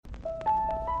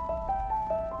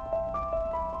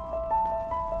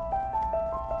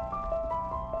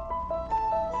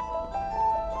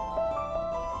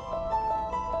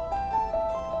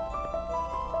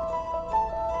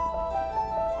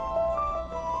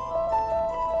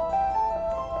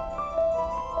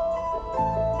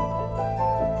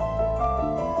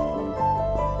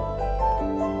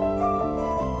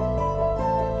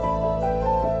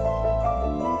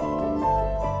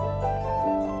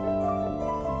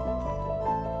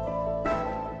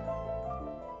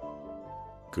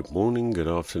Good morning, good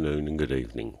afternoon and good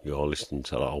evening. You're listening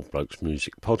to the Old Blokes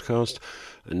Music Podcast,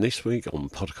 and this week on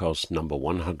podcast number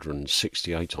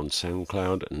 168 on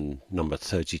SoundCloud and number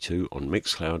 32 on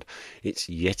Mixcloud, it's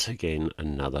yet again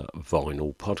another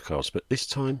vinyl podcast, but this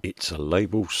time it's a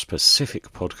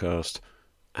label-specific podcast,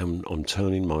 and I'm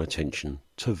turning my attention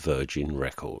to Virgin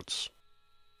Records.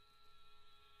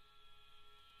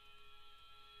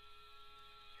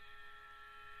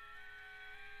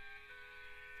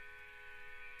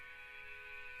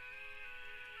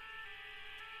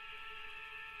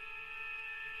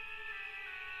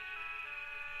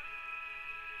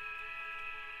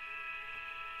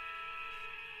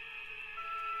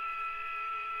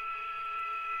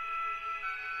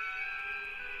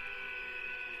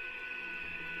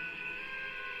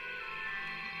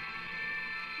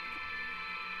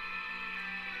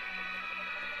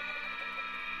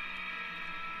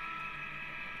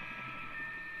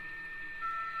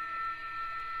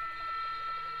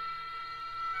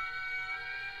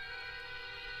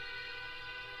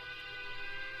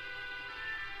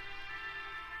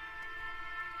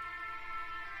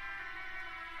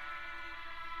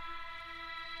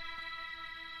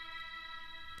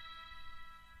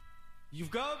 You've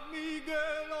got me,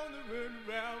 girl, on the run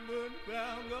around,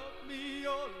 got me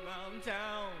all around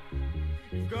town.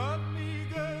 You've got me,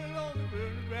 girl, on the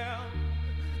run around,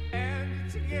 and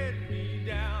it's getting me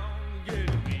down,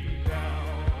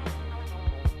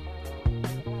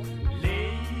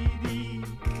 Lady,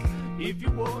 if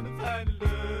you wanna find a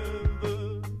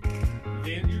lover,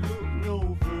 then you look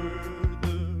no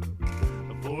further,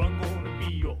 for I'm gonna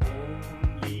be your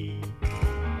only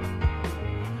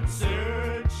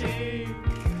searching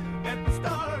at the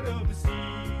start of the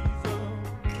season,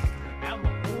 and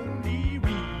the only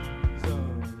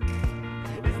reason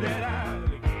is that I'll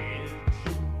get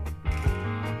you.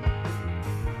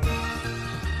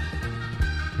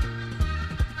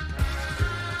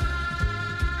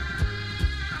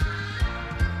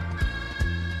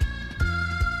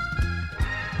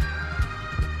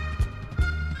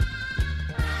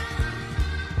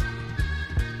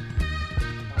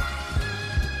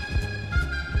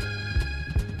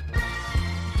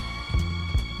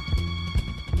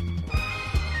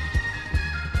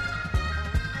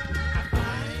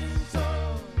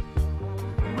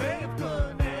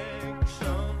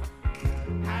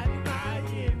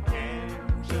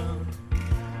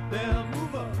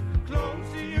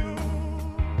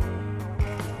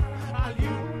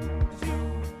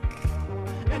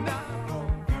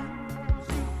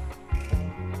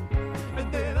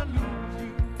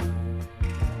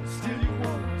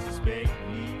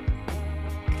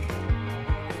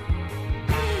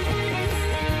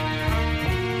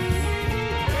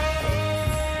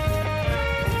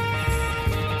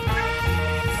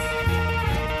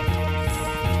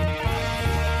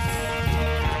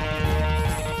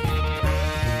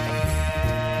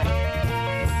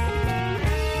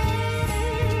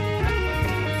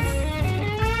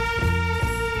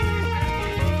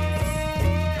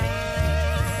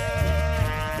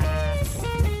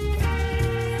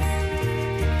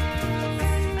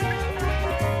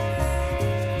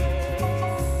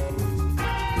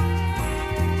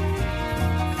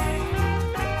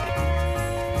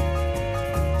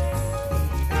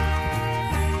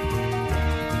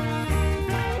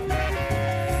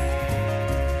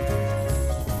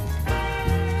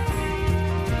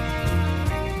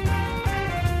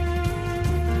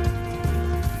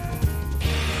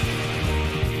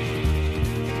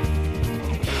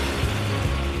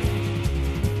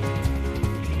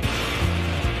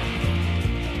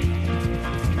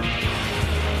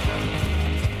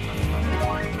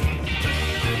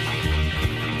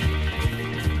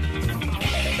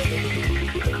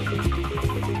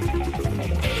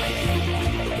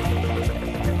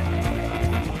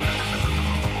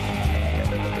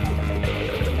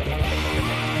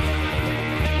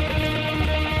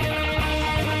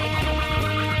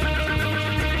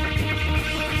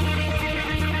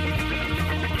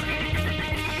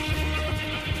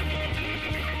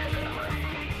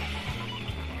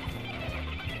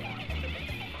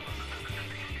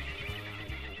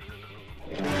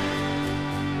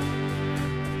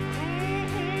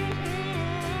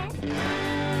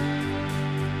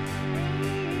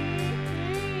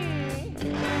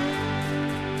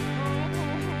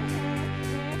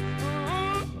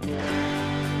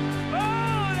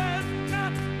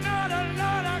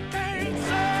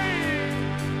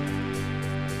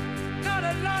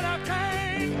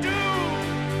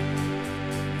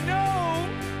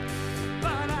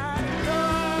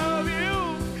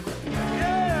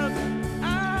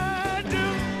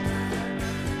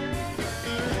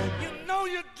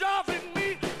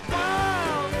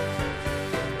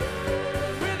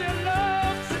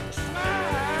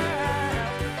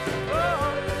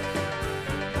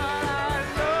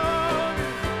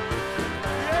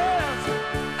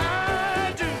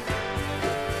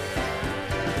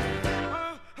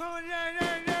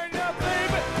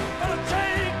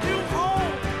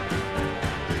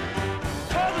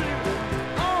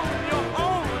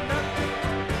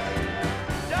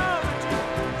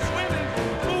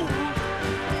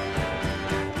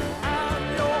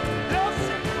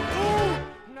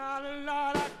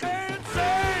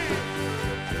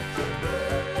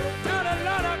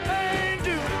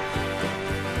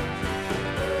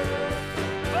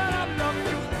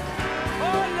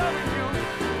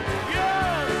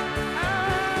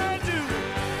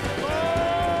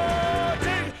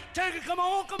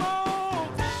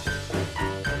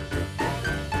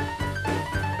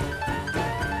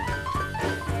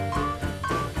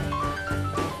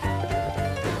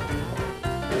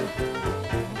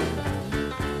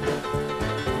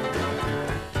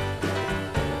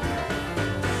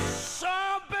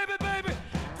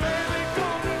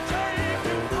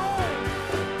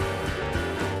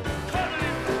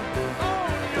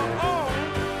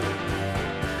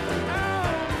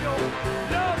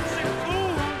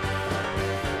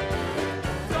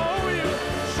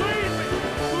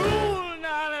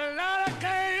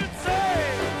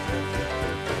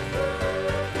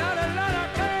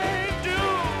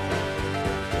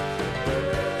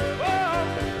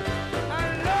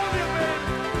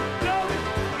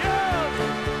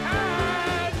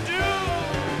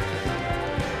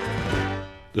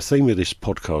 The theme of this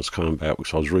podcast came about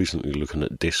because I was recently looking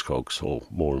at Discogs, or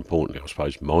more importantly, I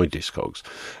suppose, my Discogs,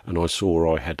 and I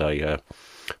saw I had a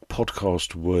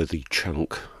podcast-worthy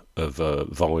chunk of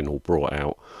vinyl brought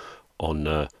out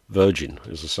on Virgin,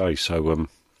 as I say. So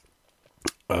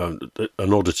an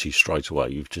oddity straight away.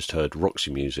 You've just heard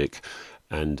Roxy music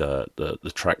and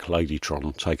the track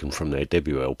Ladytron, taken from their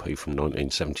debut LP from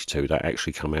 1972. That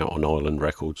actually came out on Island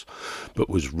Records, but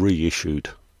was reissued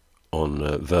on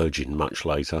Virgin much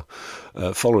later.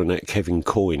 Following that, Kevin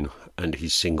Coyne and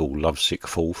his single Lovesick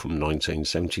Fool from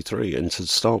 1973. And to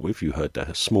start with, you heard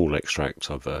a small extract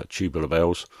of Tubular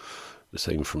Bells, the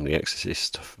theme from The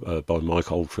Exorcist by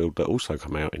Mike Oldfield, that also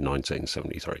came out in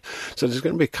 1973. So there's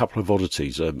going to be a couple of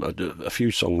oddities, a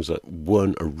few songs that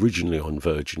weren't originally on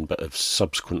Virgin but have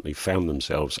subsequently found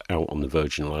themselves out on the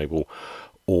Virgin label,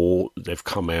 or they've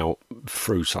come out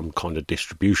through some kind of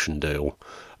distribution deal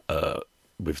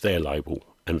with their label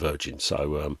and Virgin.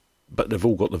 So, but they've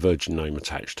all got the Virgin name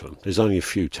attached to them. There's only a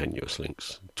few tenuous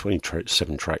links,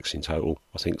 27 tracks in total.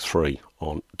 I think 3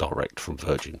 aren't direct from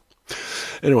Virgin.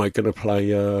 Anyway, going to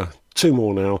play 2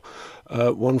 more now,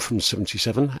 one from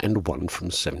 77 and one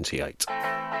from 78.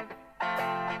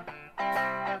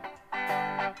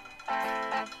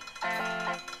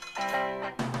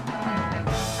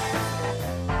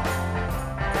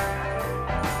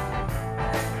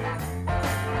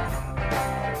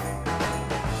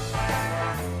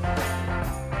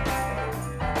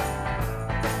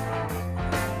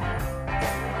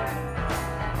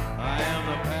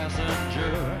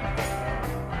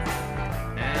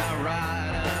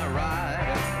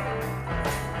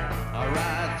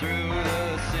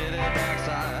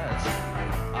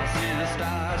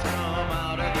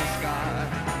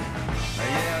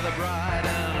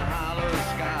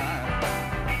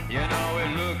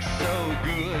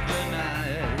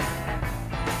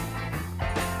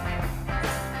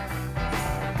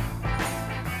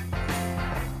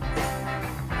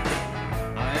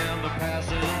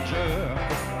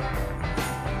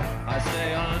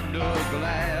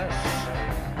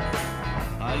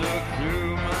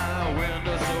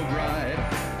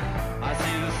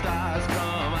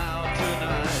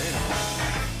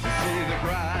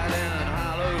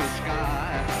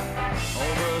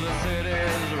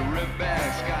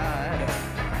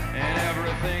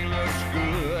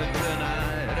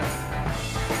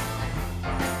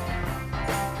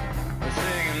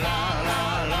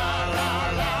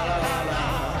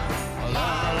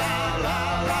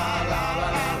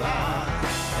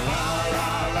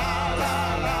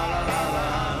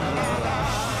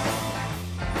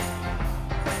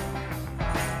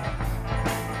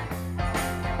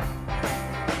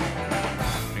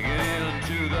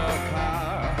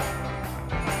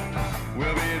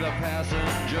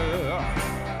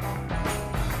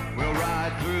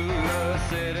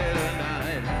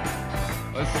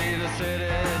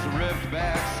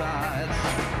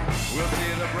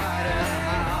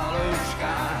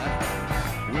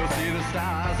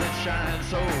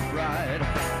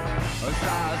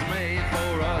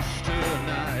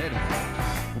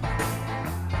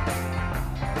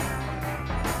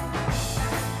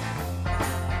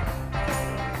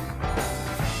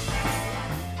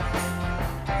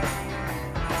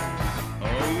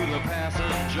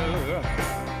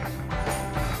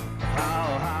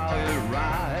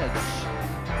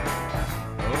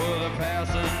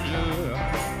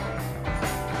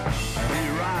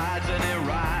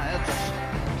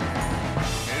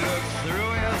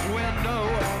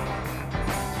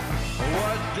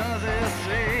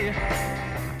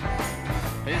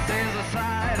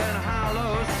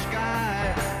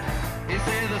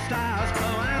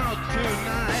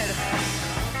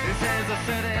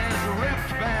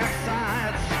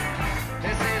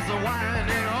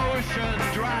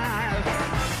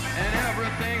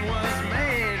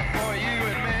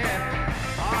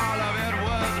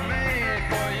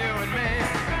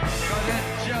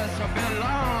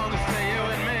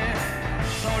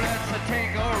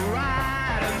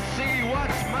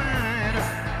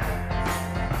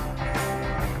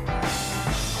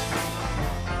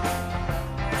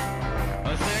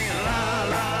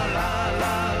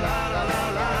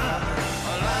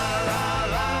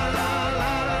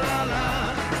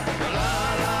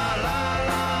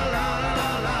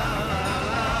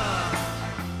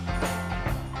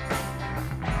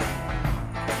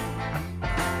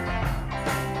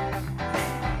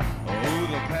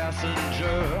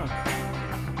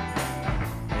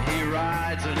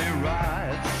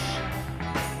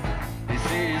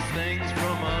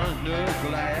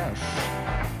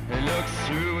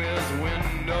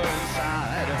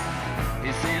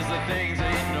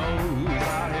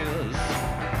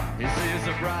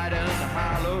 bright and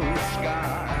hollow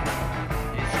sky.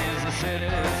 He sees the city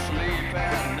sleep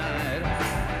at night.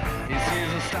 He sees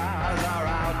the stars are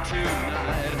out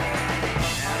tonight.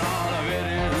 And all of it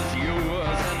is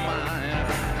yours and mine.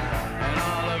 And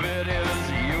all of it is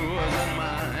yours and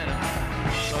mine.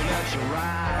 So let's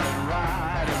ride and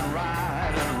ride and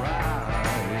ride and ride.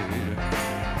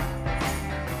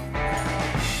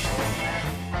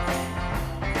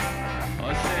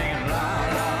 Singing la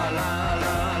la la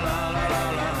la la la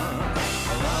la la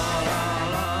la la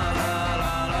la la la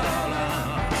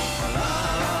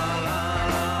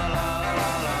la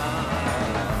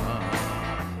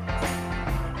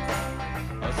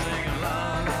singing la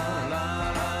la la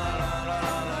la la la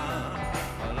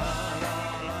la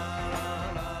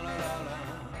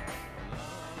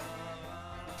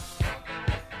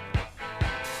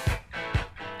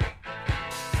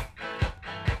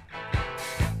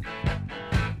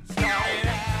Started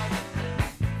out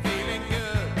feeling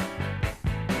good.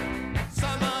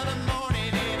 Some other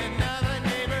morning in another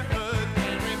neighborhood.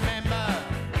 Can't remember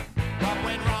what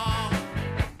went wrong.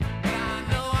 But I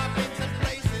know I've been to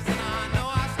places and I know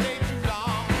I stayed too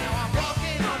long. Now I'm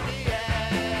walking on the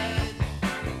edge.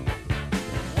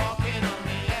 Walking on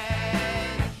the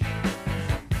edge.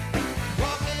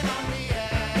 Walking on the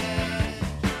edge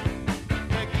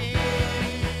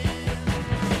again.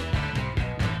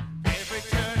 Every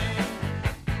turning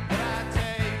that I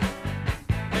take,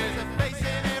 there's a face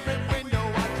in every window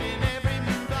watching every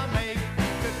move I make.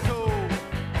 The toll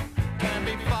can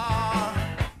be far.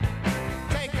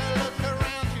 Take a look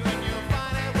around you and you'll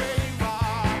find it where you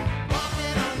are.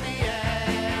 Walking on the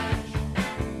edge.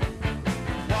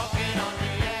 Walking on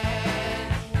the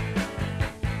edge.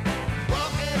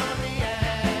 Walking on the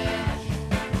edge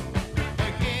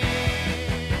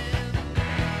again.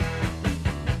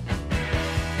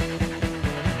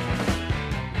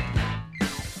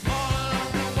 All along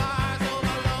the wires,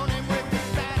 overloaded with the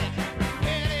static.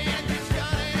 Hear the engines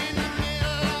gunning in the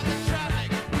middle of the traffic.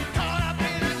 Caught up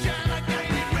in a jam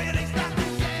again, it really starts to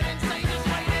get insane. Just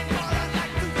waiting for a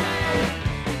light to change.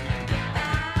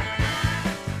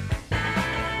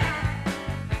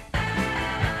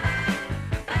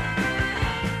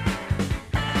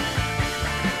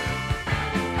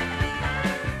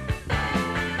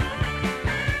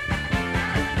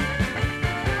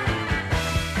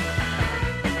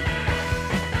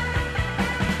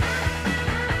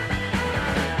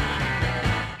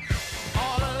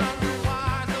 All along the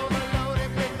wires,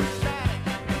 overloaded with the static.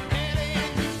 Hear the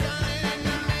engines gunning in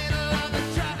the middle of the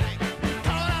traffic.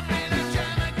 Caught up in a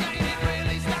jam again, it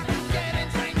really starts to get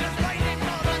insane. Just waiting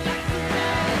for the light to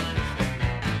change.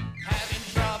 Having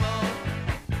trouble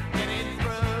getting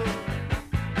through.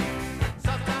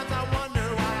 Sometimes I wonder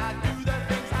why I do the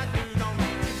things I do. Don't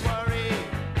need to worry,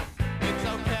 it's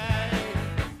okay.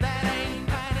 That ain't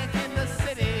panic in the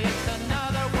city. It's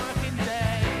another working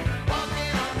day.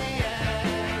 Walking on the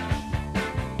edge.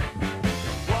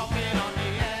 Walking on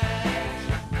the edge.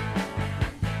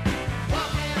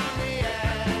 Walking on the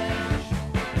edge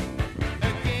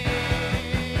again.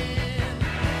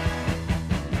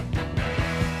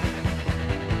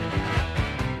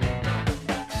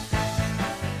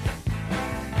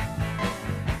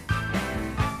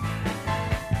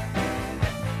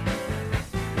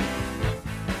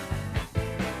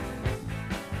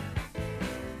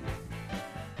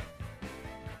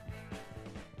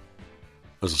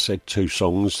 As I said, two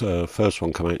songs. First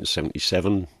one came out in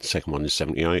 77, second one in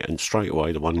 78, and straight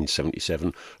away the one in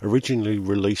 77, originally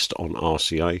released on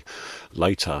RCA,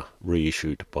 later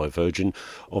reissued by Virgin.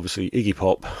 Obviously Iggy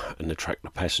Pop and the track The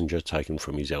Passenger, taken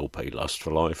from his LP Lust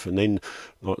for Life, and then,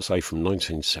 like I say, from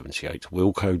 1978,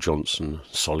 Wilko Johnson,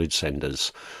 Solid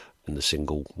Senders, and the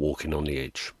single Walking on the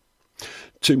Edge.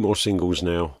 Two more singles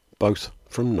now, both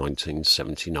from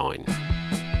 1979.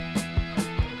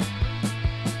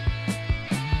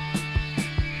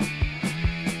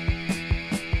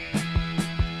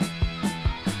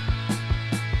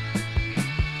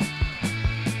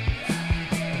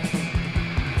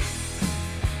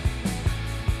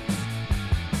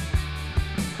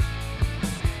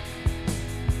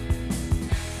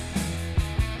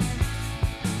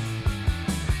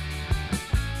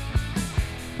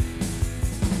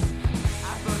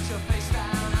 I put your face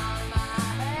down on my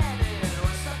head.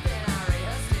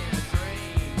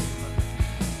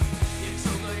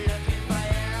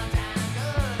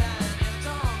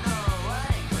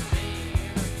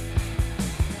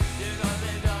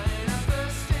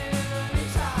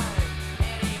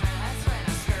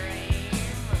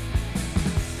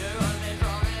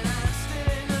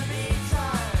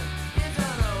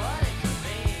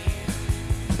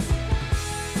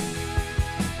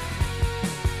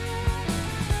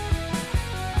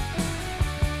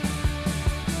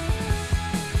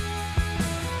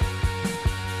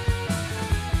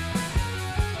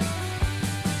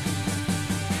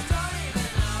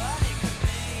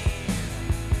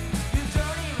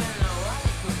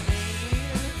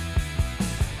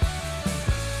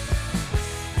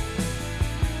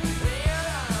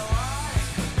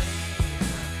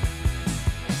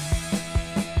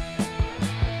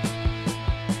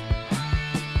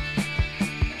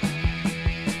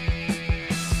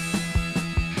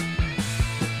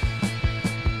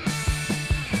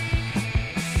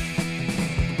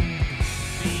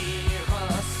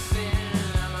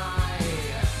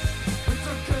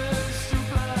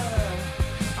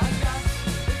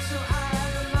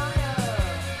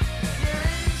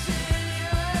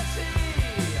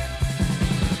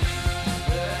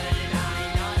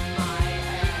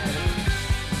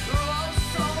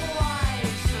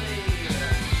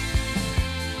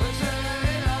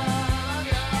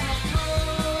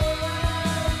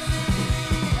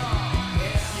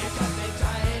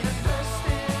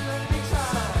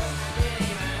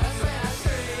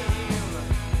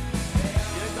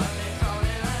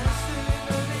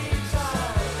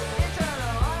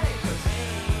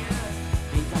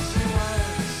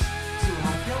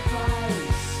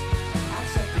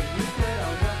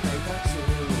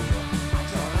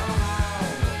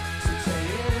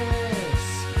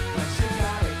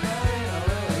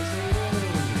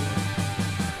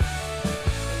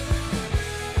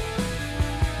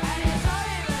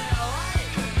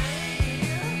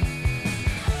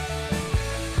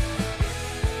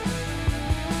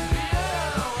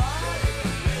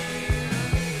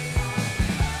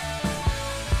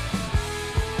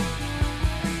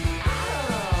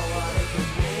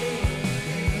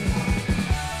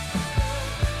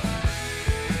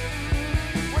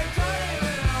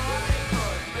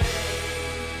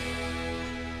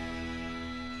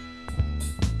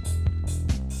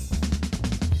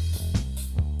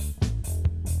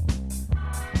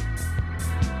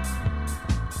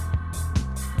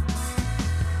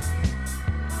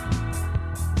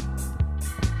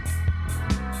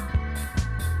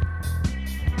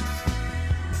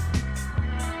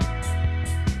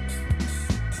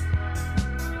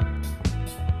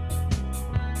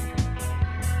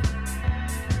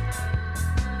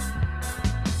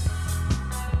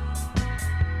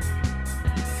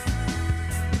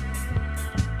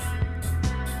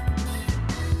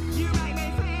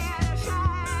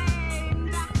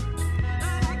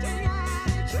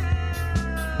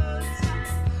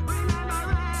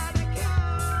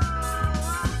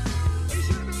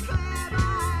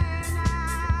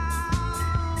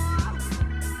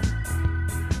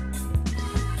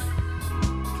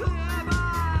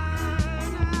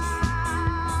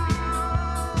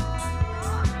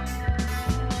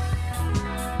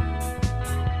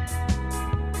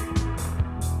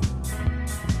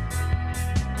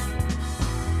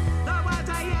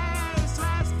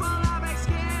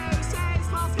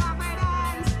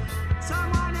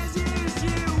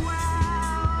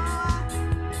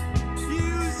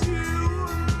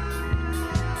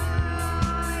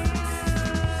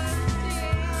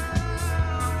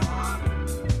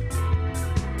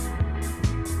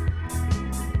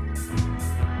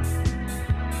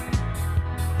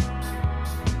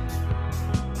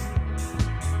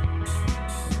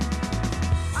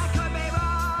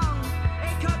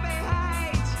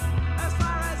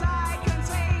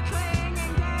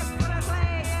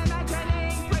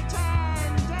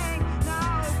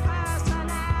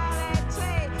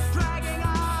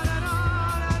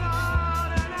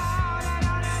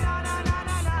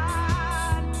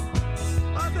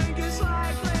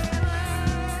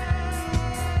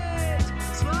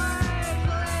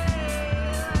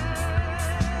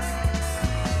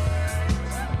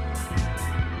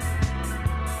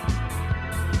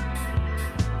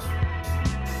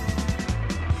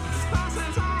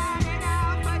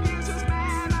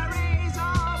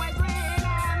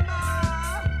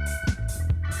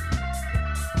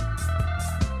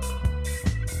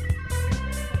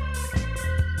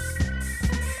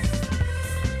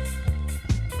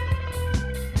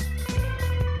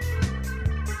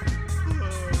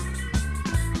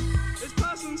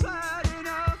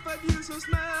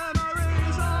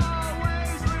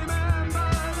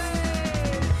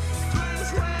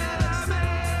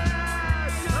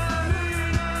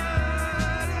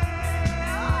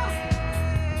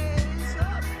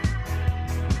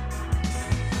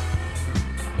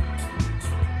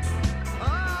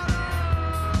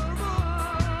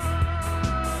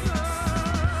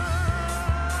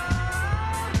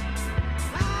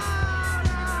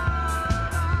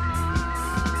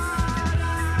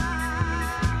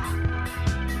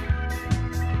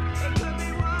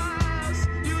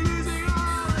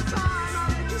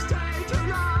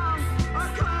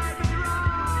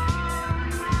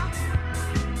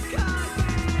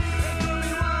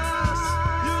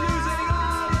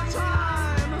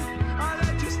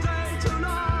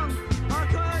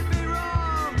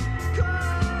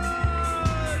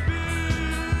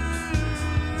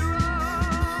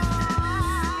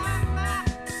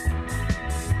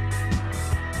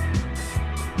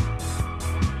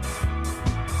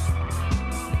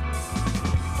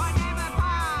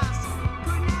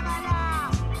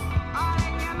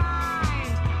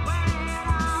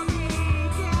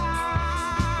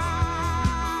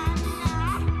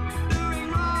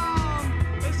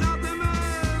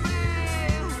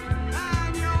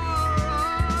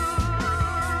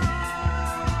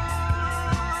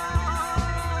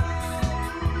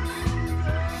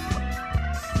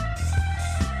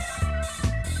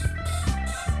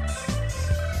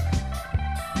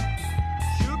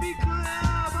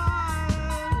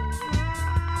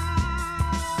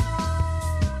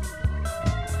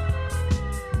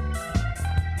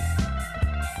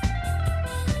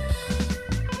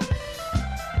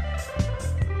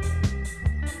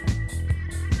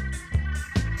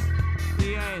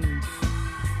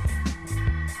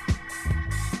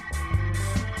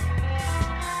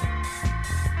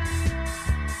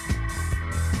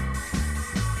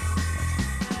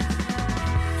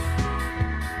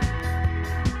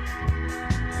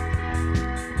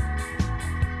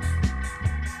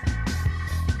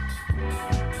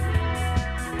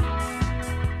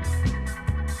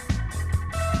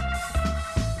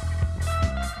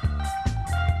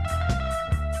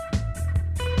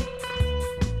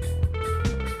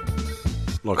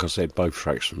 Like I said, both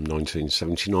tracks from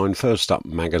 1979. First up,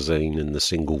 Magazine and the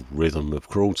single Rhythm of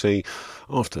Cruelty.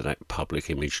 After that, Public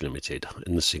Image Limited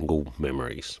and the single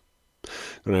Memories. I'm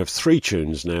going to have 3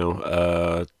 tunes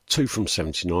now, 2 from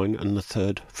 79 and the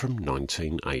third from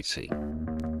 1980.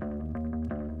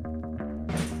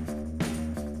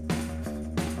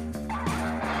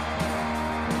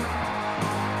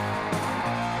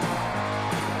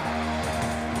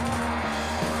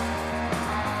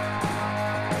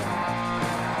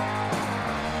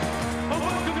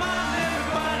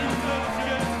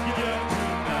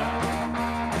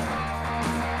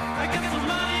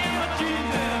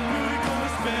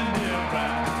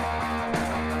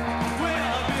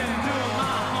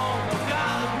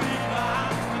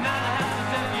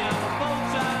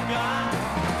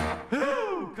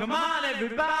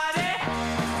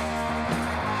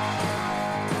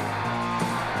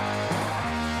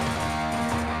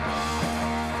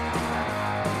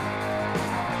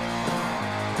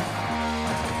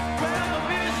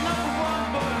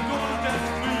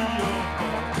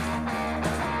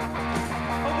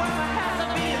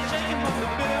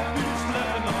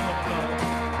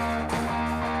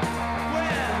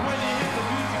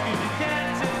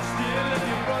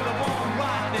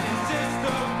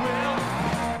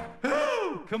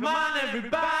 Come on, everybody!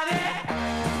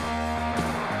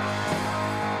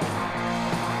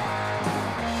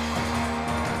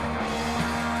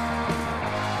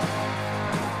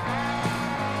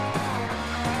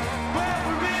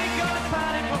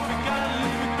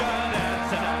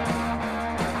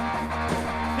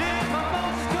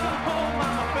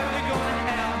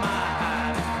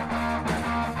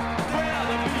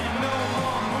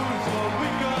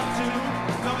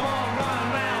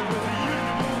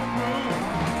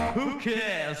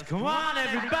 Come on,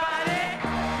 everybody!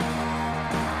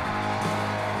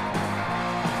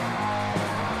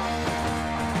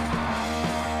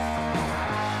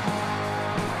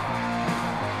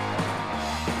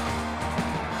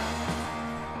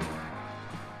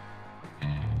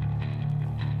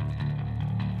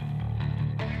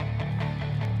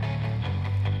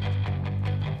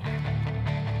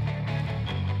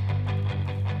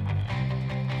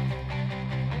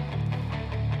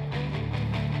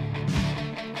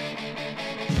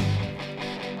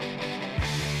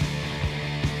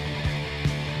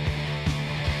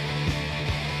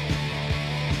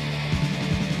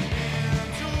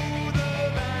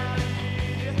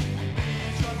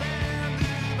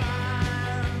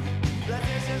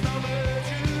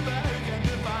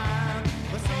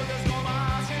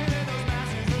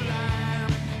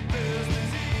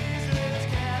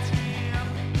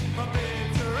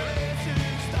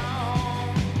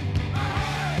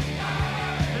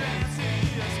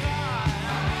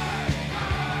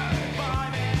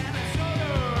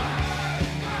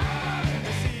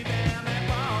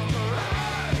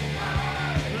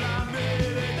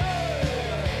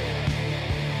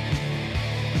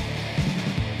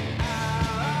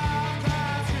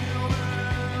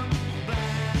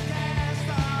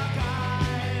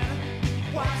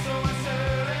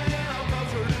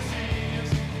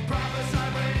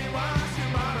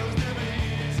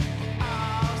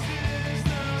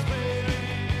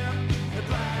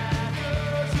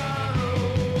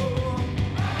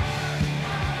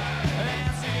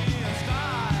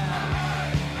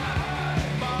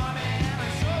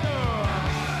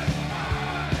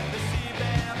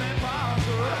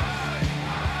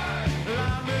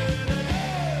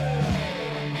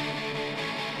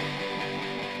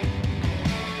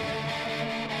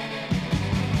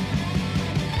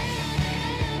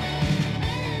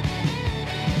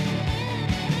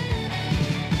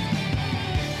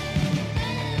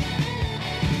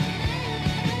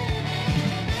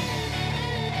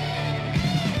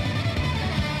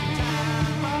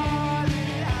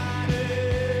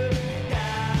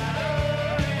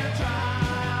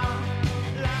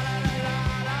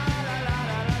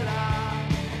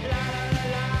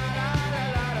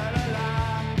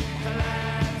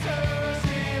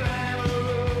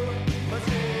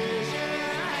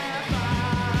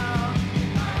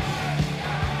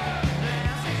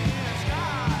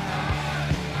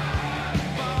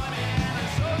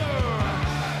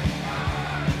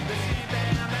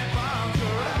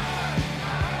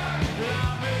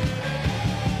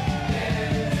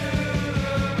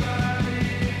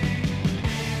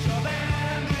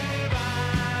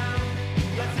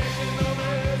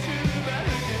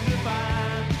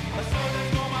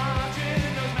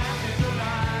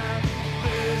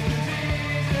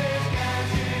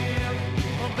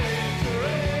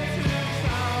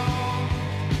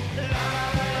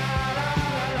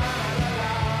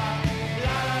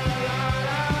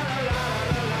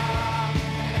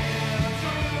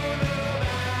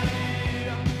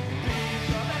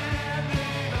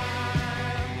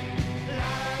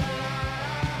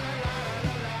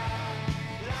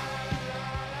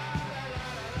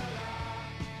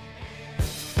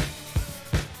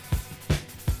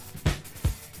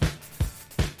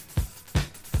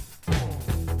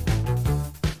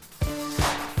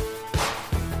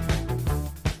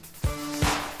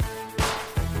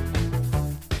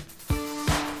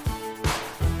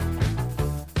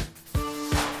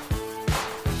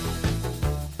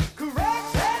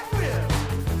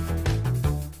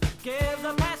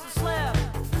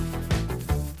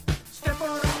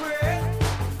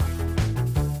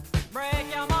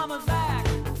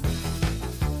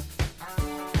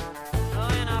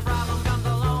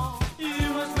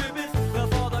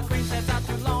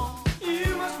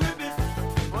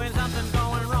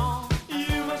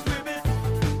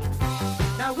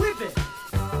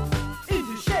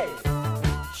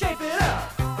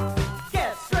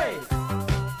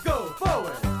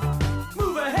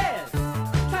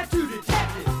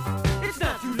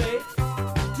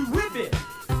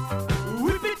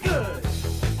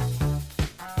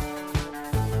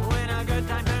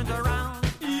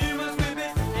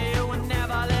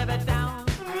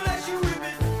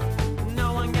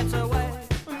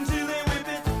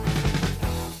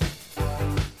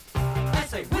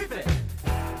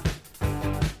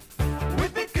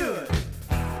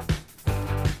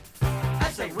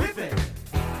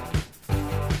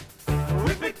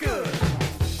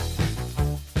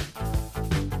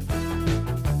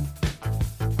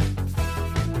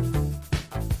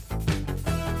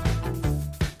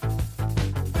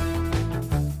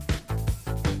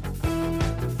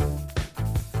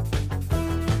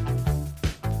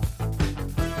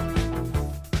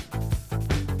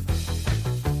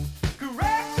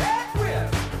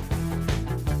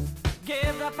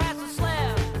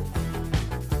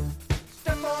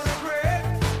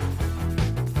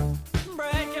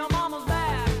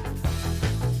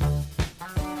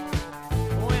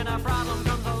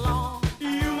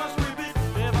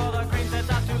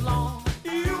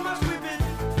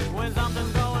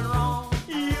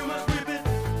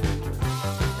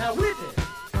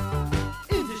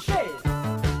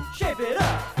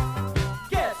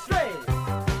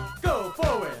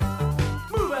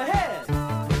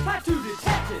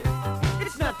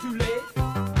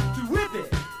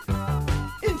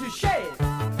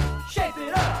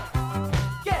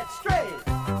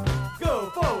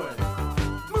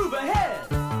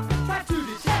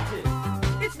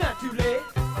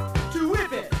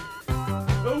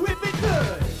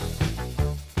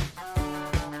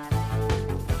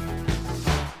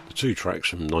 Two tracks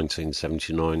from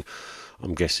 1979.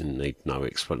 I'm guessing need no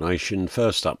explanation.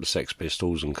 First up, the Sex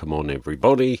Pistols and Come On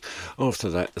Everybody.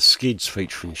 After that, the Skids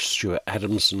featuring Stuart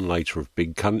Adamson, later of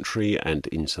Big Country and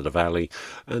Into the Valley.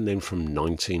 And then from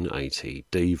 1980,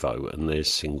 Devo and their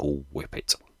single Whip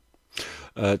It.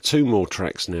 Two more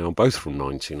tracks now, both from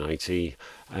 1980.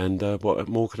 And what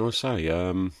more can I say?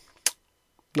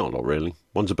 Not a lot really.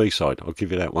 One's a B-side, I'll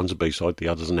give you that. One's a B-side, the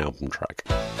other's an album track.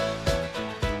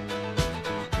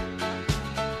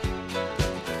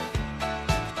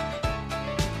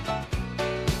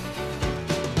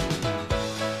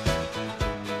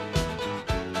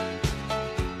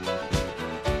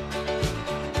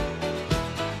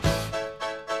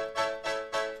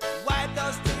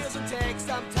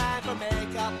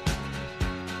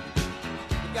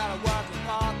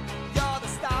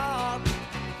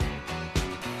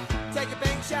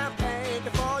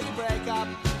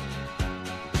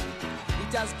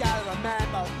 Just gotta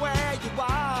remember where you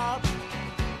are.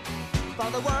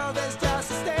 For the world is just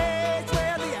a stage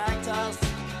where the actors,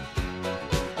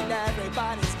 and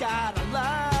everybody's gotta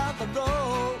love the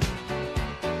role.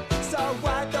 So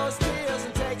wipe those tears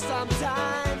and take some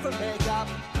time for makeup.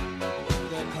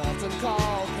 The curtain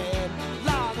call came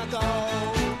long ago.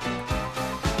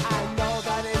 I know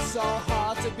that it's so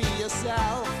hard to be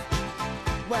yourself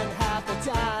when half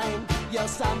the time you're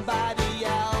somebody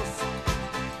else.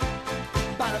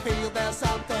 But I feel there's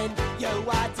something you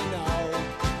ought to know.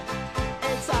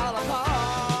 It's all a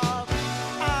part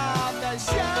of the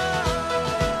show.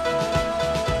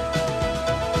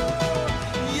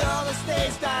 You're the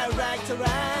stage director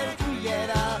and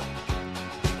creator.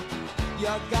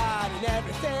 You're God in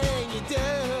everything you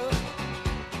do.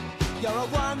 You're a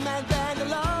one-man band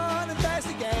alone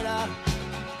investigator.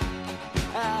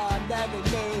 And every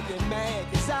move you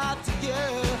make is up to you.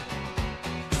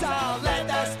 So let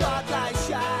the spotlight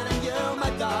shine on you,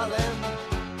 my darling.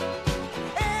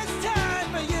 It's time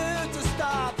for you to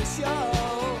start the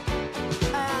show.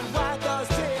 And wipe those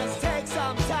tears, take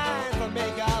some time for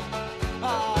makeup.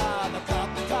 Oh, the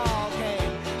curtain call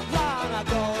came long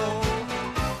ago.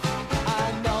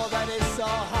 I know that it's so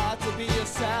hard to be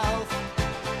yourself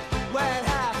when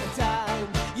half the time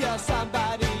you're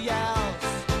somebody else.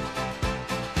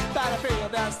 But I feel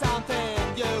there's something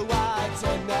you ought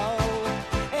to know.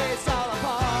 It's all a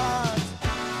part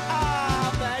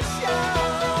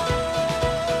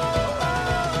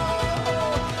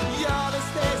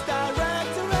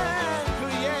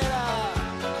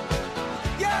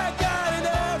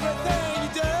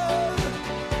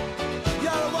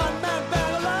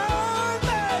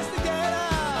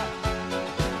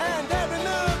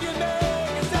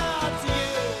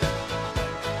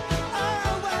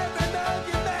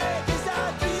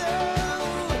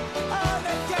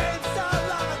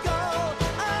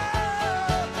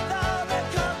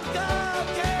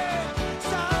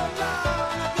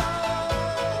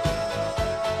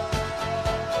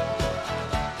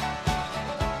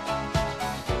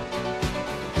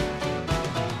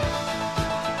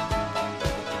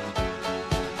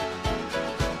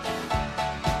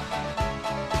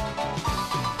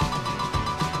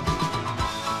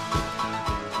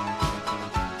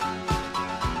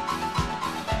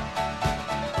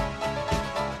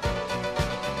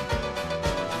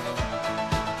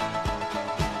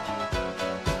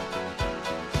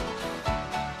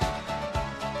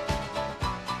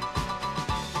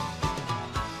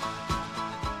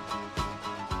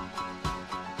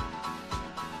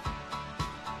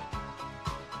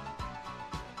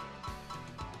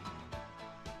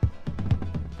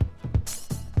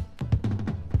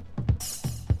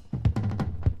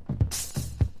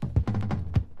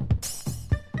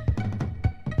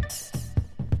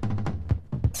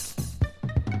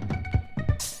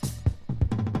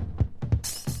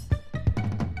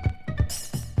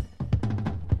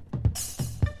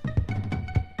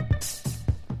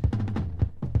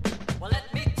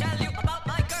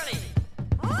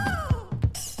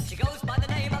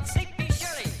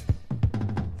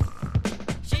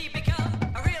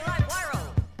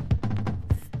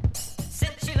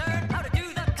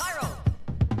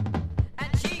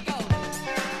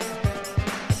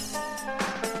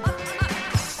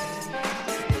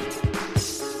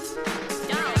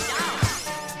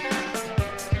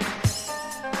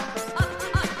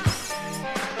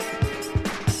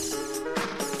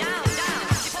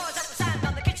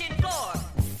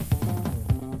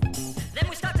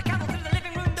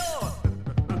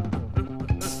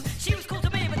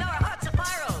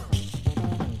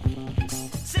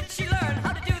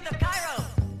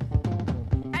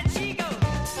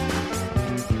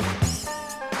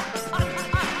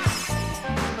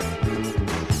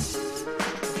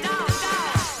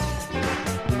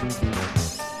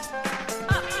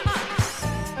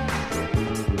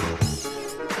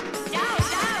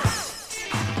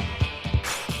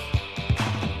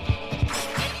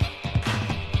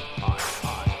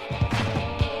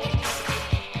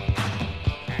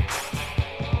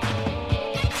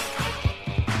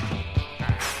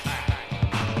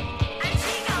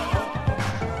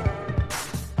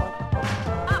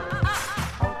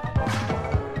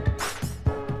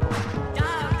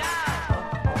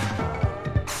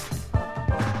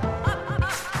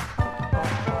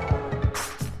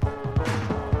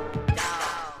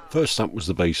First up was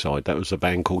the B-side. That was a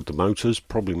band called The Motors,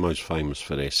 probably most famous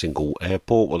for their single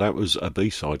Airport. Well, that was a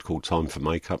B-side called Time for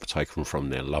Makeup, taken from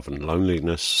their Love and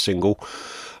Loneliness single.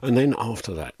 And then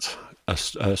after that,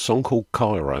 a song called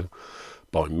Cairo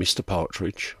by Mr.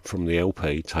 Partridge from the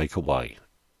LP Take Away,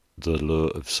 The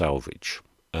Lure of Salvage.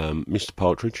 Mr.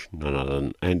 Partridge, none other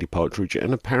than Andy Partridge,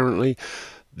 and apparently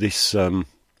this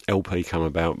LP came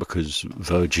about because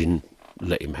Virgin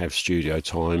let him have studio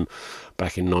time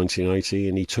back in 1980,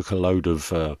 and he took a load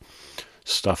of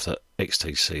stuff that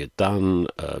XTC had done,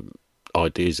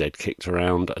 ideas they'd kicked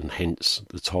around, and hence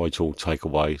the title Take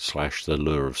Away / The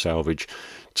Lure of Salvage.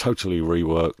 Totally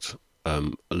reworked.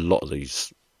 A lot of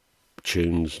these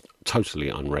tunes totally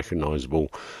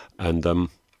unrecognisable, and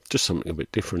just something a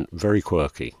bit different, very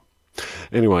quirky.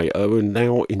 Anyway, we're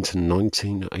now into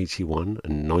 1981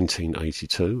 and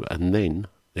 1982, and then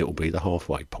it will be the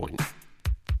halfway point.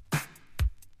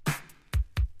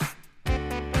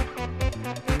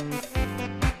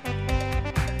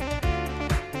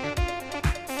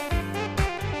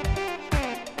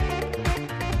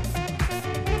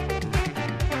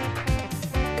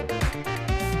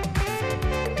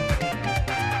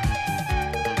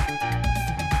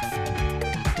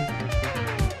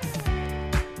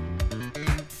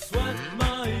 Sweat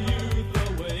my youth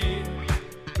away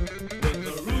with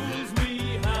the rules we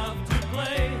have to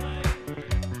play.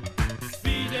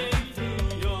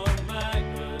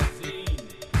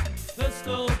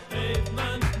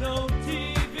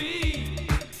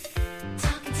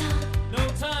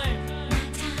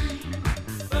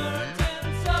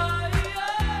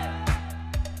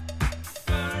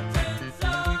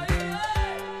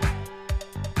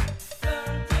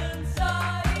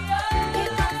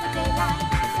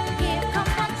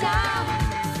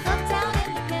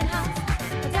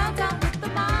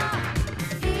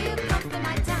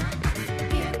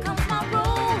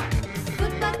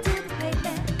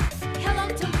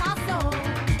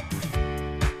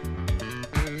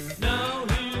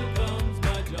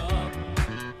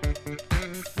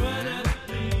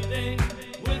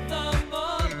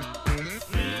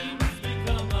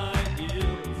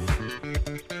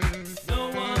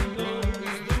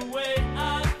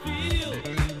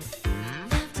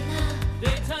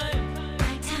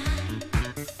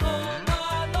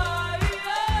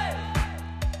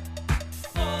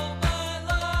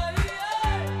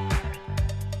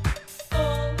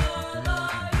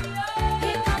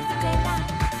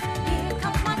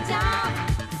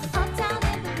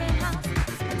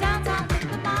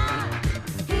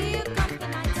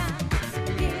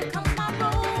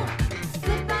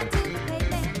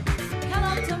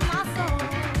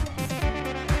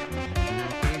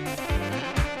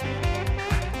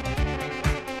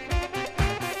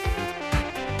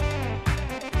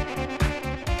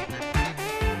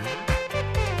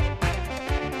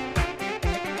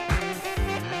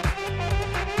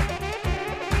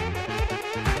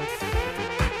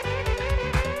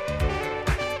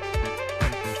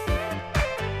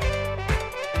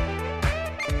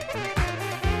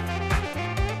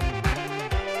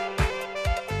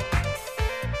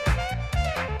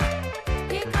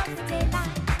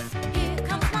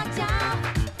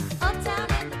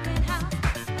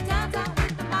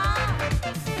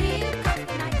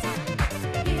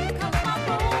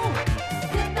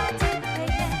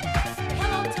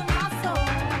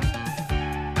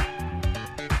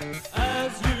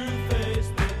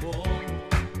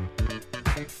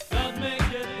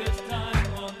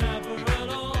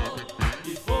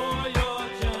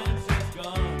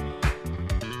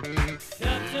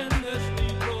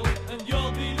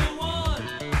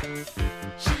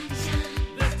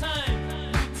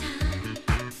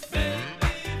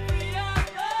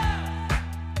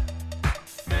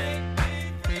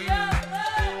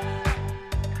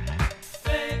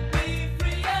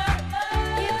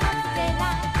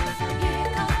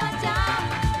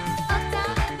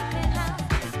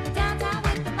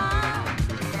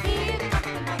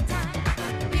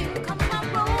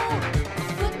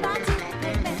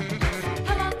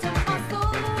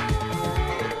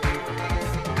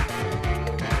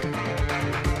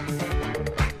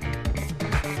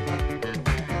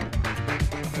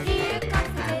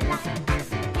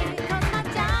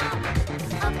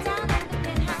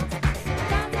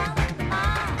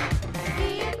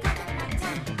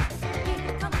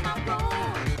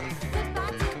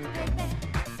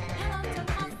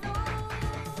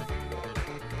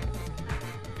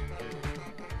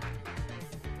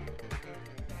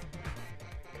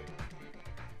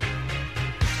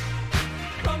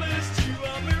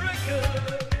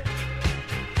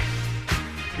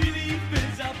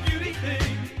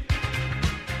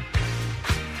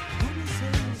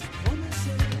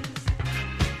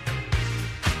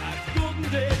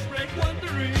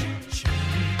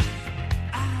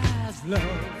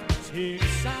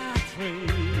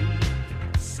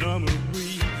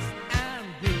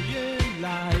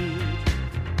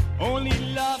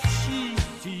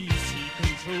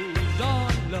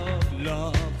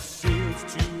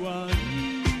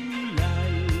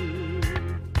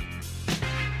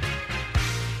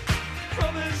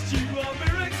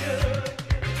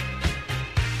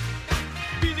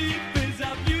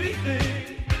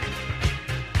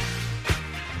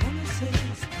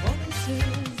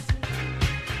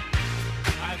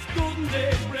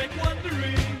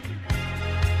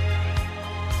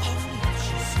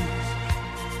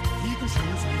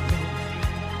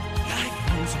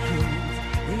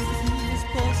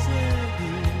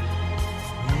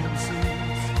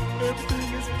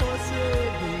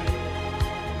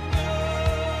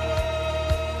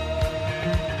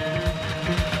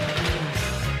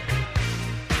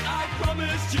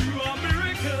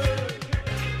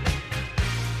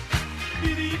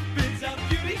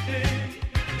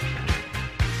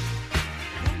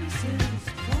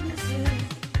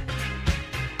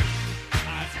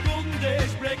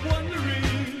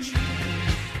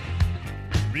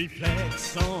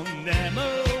 flex on them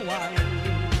a while.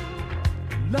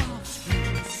 Love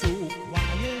screams so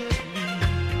quietly,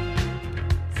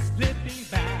 slipping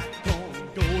back on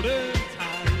golden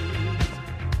tides,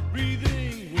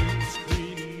 breathing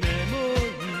windscreen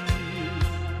memories.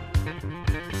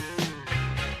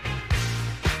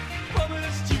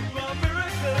 Promised you a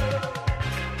miracle,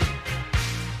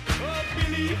 a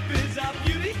belief is a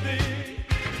beauty thing.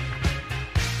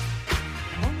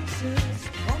 Promises,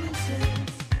 promises,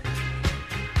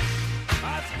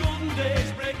 as golden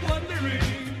days break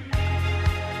wondering.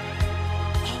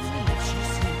 Only if she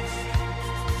sees,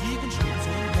 even dreams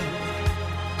are love.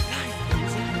 Life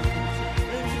goes on,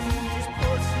 everything is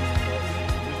possible.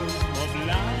 Of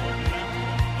life,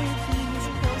 everything is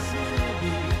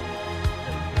possible.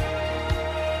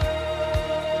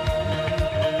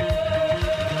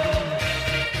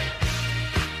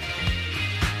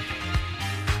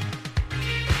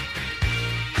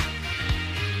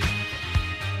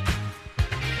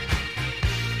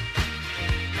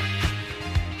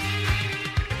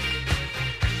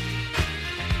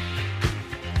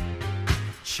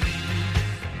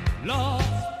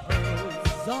 Lost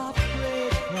pearls of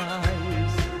great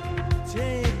price,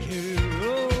 take care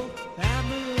of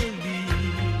family.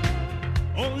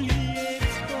 Only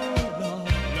it's for love,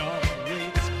 love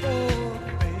waits for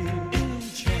fate. In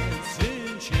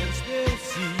chance they'll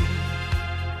see.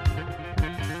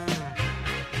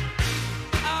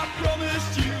 I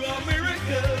promised you a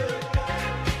miracle,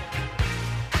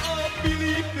 a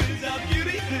belief is a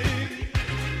beauty thing.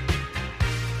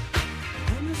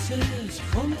 Promises,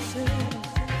 promises,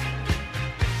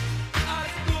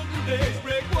 as golden days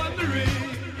break wondering.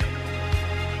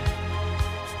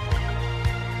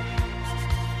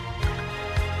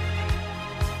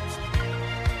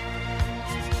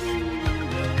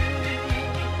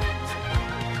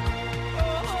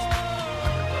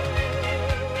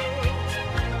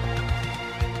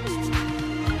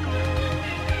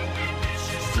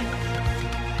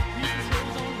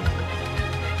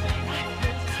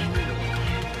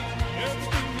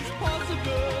 Everything is possible. The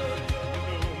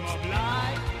dome of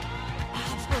light, a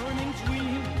burning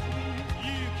dream.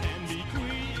 You can be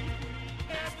queen.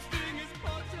 Everything is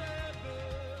possible.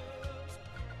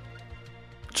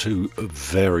 Two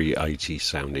very 80s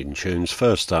sounding tunes.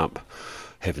 First up,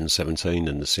 Heaven 17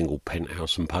 and the single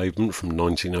Penthouse and Pavement from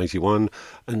 1981,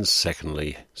 and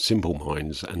secondly, Simple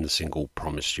Minds and the single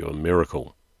Promised You a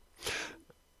Miracle.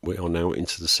 We are now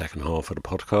into the second half of the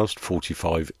podcast,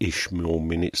 45-ish more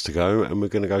minutes to go, and we're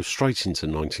going to go straight into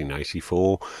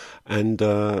 1984 and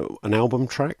an album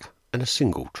track and a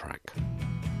single track.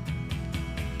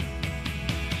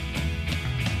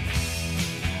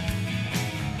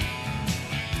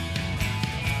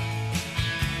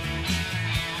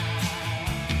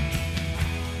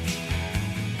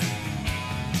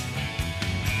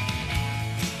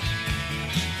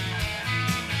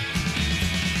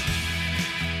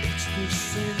 It's the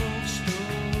same old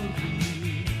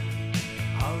story.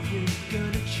 How you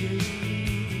gonna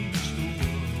change the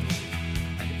world?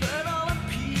 But all the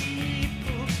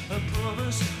people, a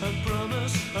promise, a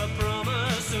promise, a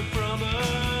promise, a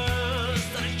promise.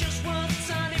 That it's just one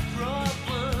tiny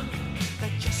problem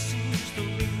that just seems to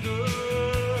linger.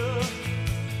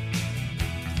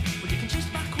 Well, you can chase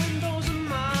back windows in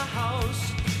my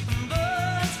house, and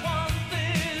there's one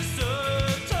thing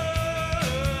certain.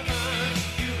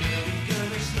 You really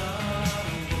gonna start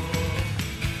a war.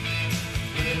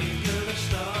 Really gonna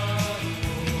start a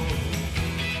war.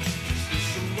 Just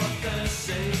listen what they're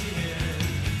saying.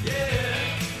 Yeah,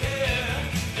 yeah,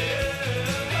 yeah.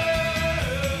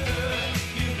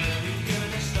 You really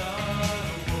gonna start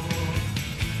a war.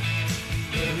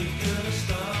 Really gonna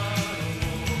start a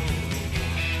war.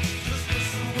 Just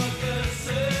listen what they're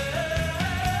saying.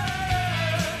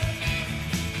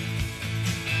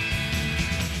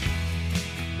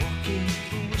 Walking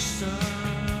through a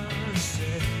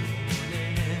sunset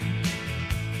morning,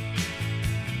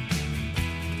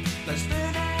 like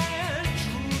standing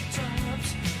true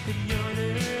tops and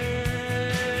yawning.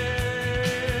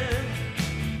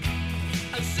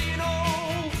 I've seen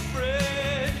old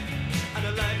friend and a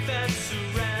life that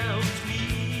surrounds me.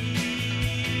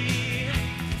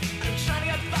 I'm trying to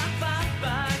get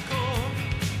back home,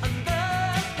 and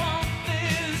there's one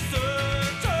thing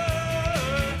certain.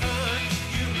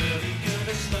 You really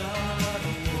gonna start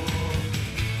a war.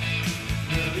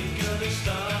 Really gonna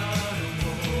start a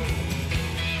war.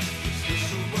 Just listen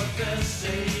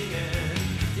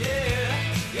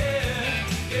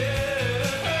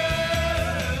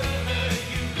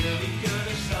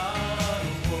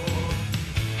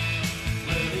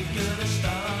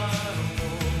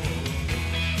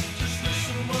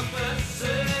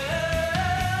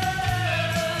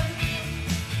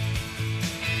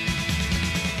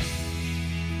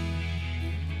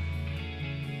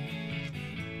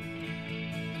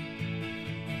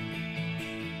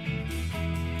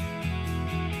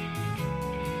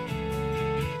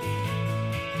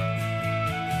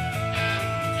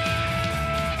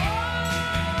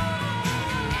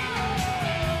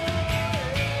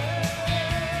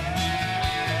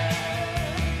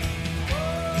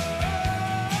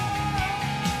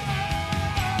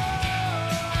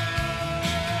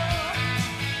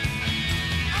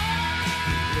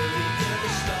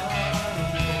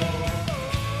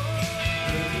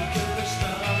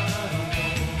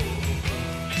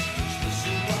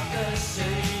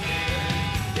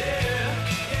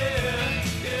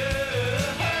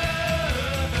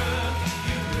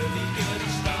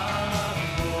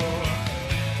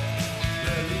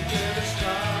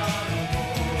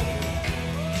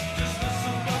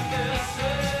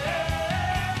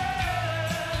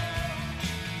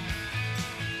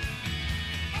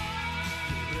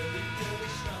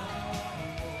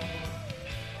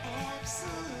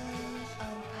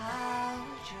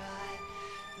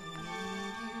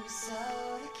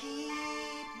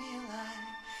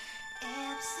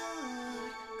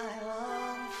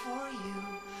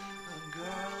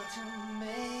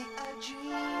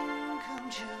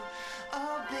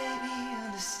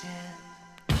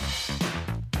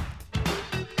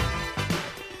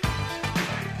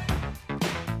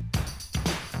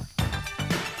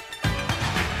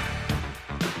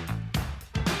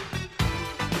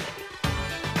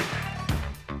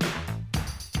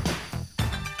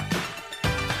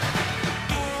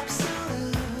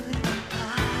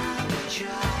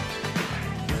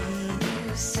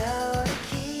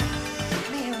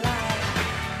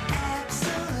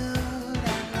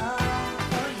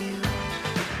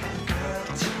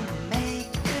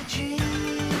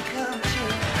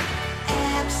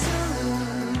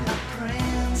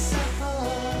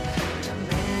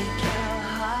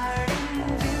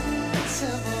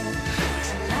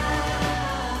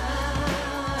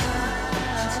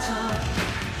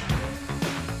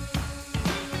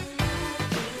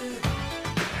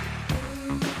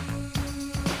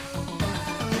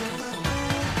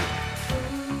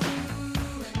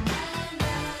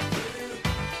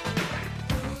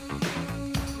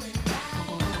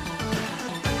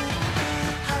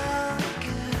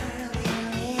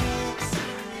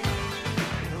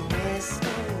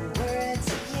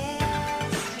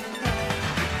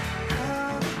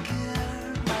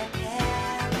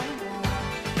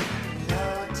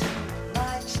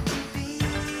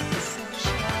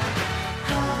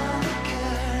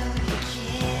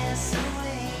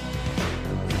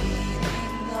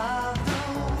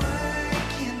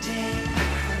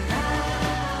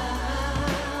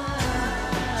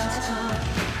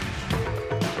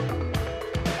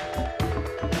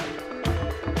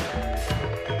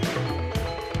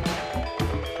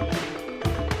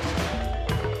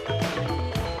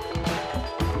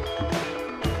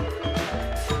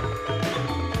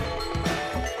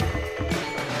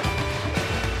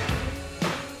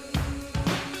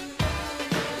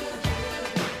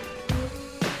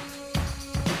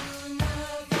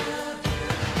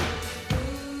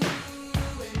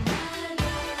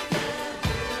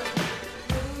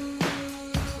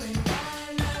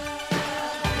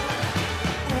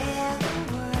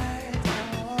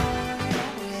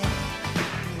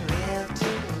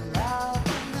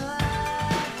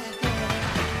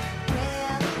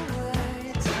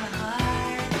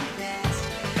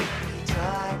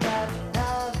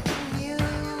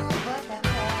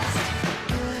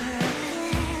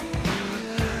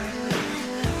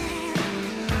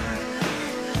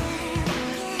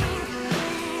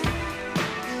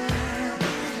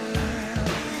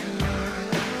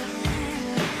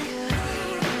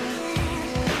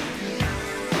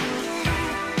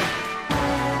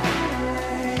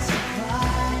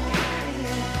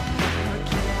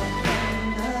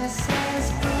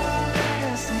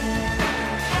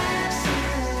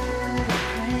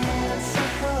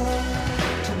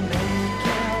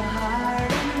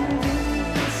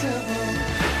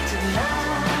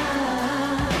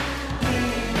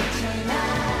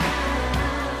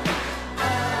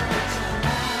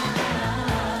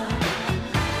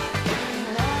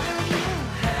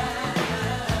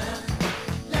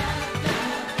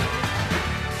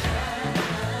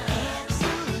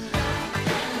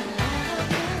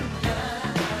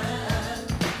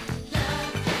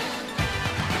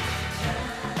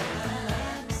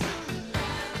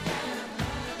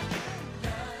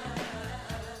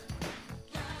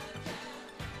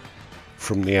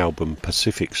from the album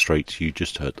Pacific Street, you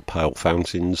just heard The Pale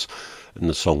Fountains and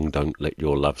the song Don't Let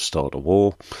Your Love Start a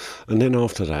War. And then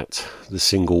after that, the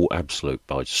single Absolute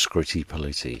by Scritti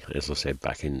Politti, as I said,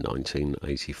 back in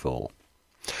 1984.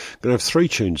 I'm going to have 3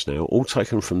 tunes now, all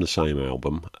taken from the same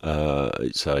album.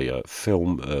 It's a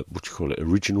film, what do you call it,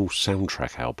 original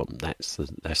soundtrack album. That's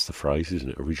the phrase, isn't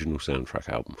it? Original soundtrack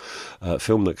album.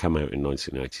 Film that came out in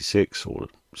 1986, or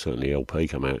certainly LP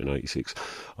came out in 86.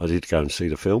 I did go and see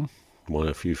the film, one of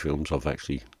the few films I've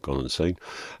actually gone and seen.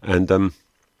 And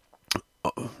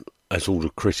as all the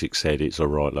critics said, it's a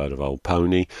right load of old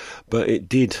pony, but it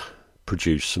did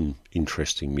produce some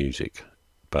interesting music.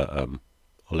 But I'll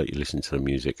let you listen to the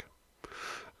music,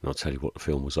 and I'll tell you what the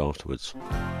film was afterwards.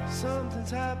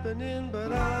 Something's happening,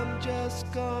 but I'm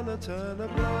just gonna turn a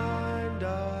blind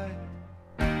eye.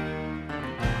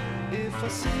 If I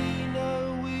see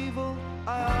no evil,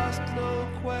 I ask no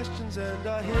questions and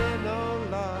I hear no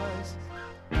lies.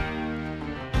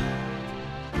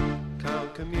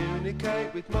 Can't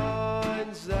communicate with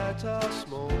minds that are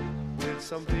small. With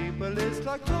some people it's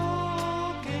like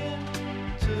talking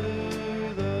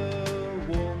to the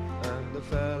the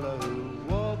fellow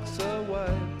who walks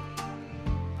away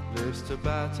lives to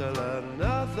battle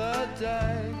another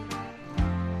day,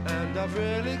 and I've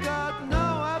really got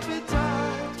no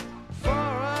appetite for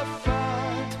a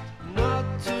fight, not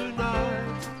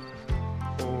tonight.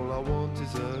 All I want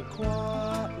is a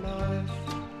quiet life,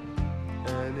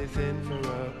 anything for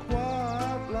a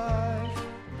quiet life.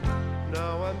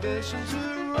 No ambition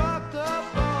to rock the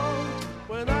boat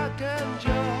when I can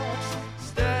just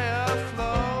stay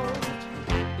afloat.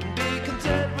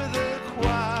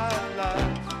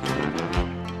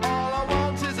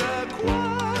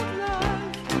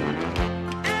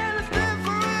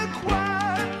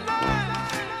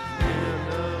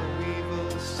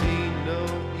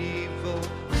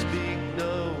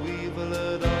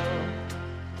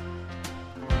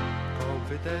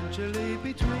 Confidentially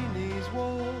between these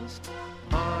walls,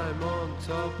 I'm on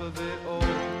top of it all.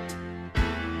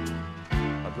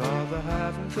 I'd rather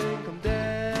have them think I'm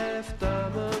deaf,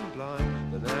 dumb and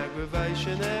blind than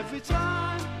aggravation every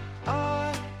time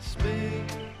I speak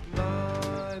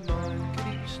my mind.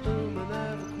 Keep still and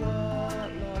have a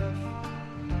quiet life,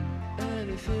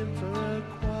 anything for a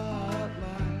quiet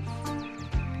life.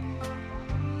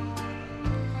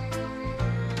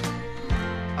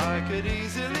 I could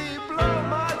easily blow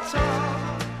my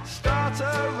tongue, start a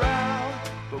row,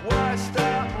 but why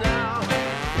stop now?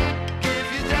 Give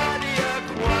your daddy a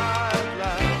quiet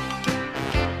life,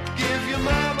 give your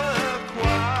mama a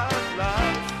quiet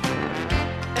life,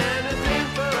 anything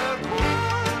for a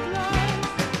quiet life.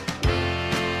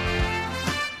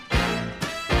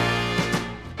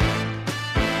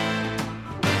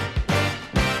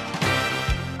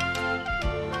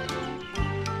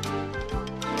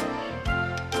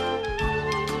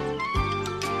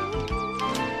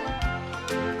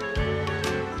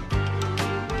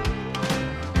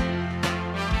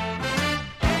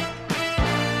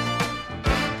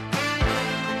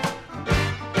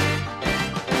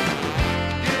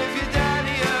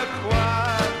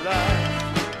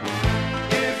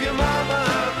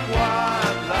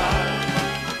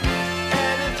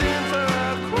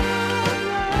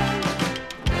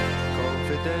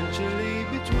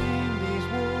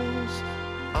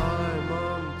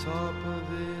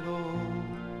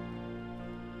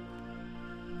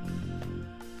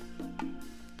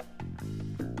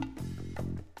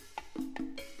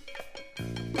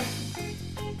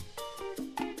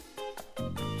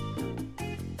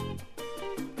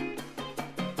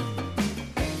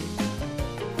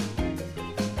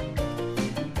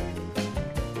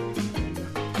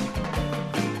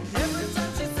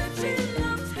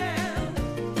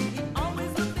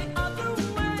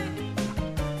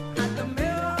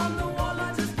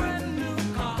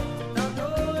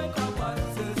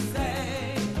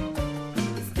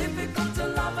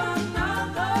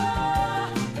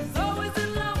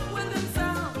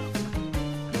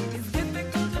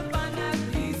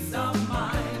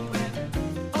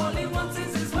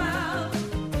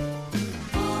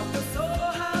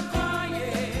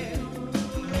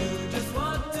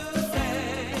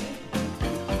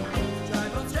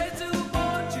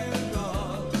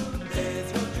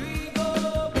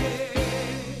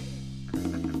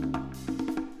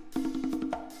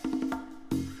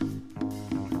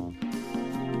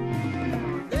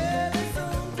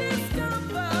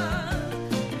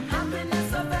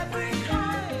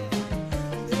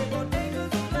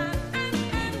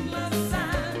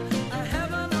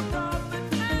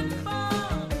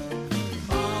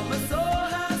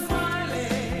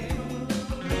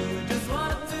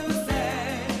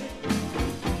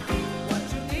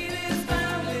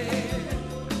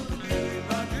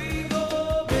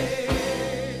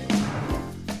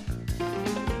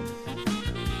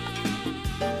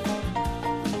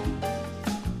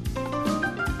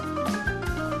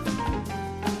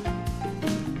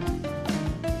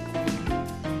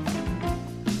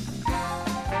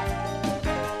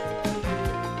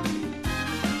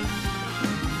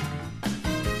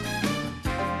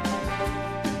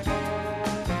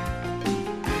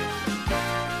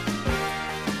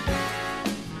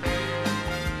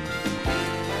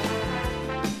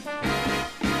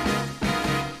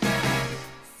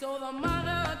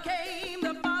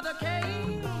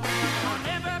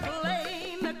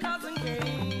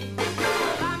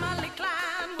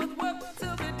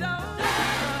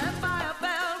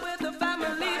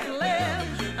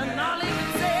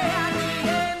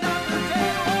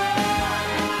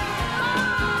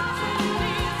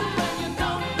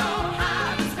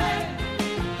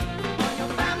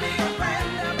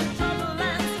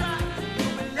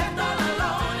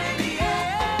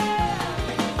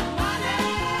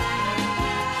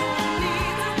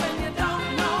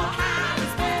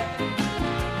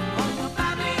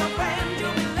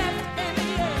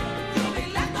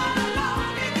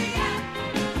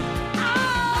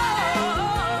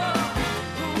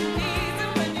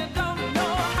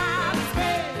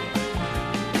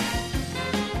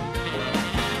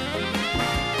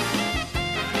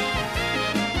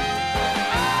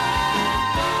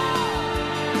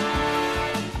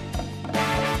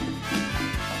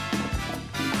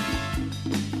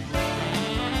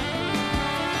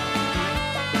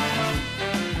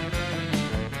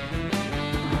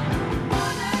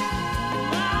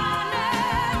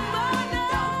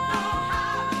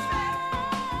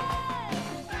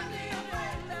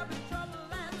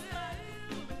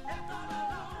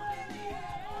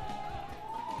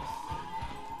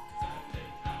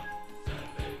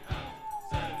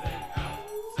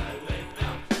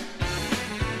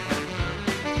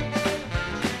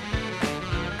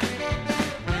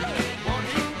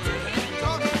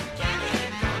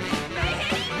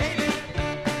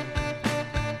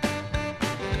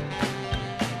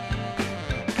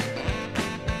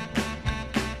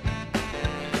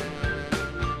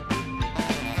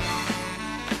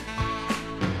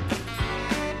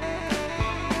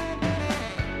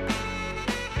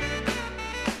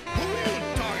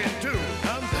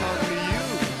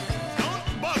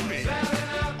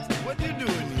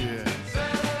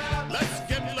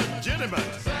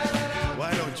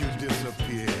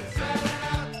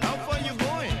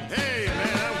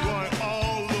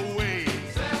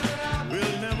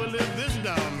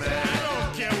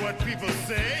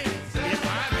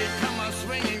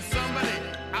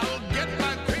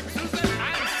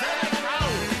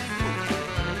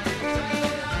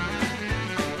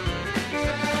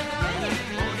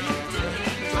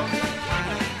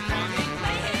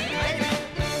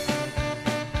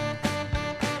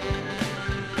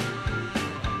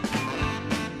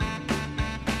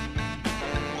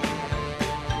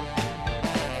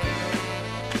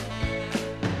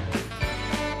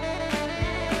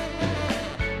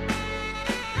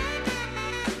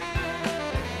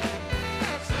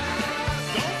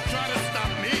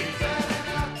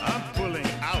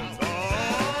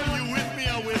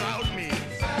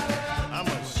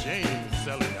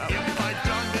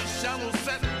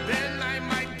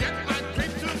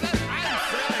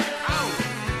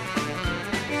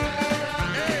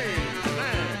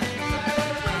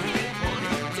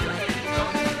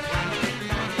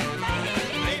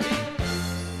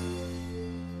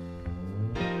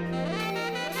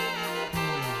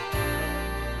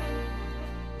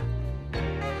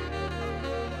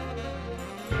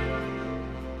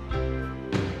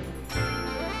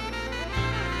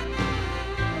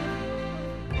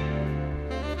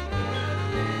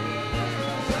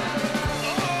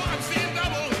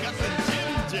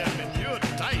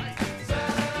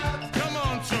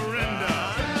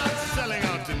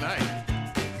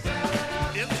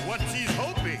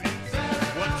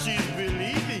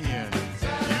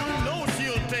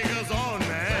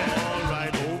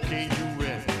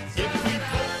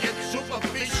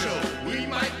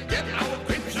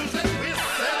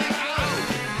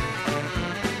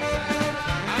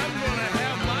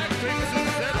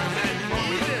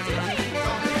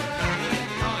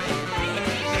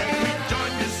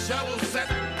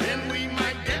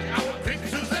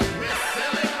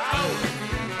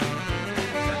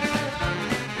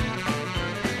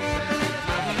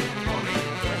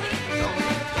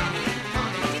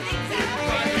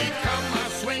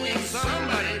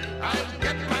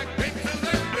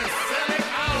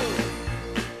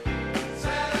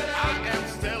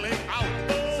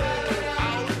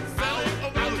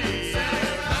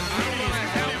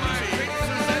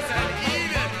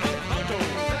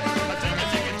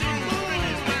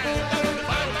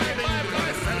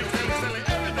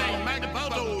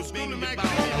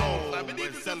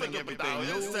 selling everything.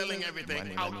 You're selling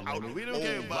everything out. We don't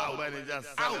care about money, just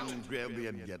out. Grab me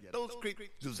and get those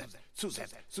creek. Suzette.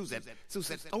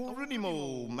 Oh,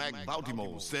 Renimo, Mac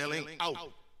Baltimore, selling out.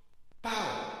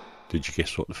 Did you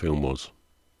guess what the film was?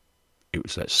 It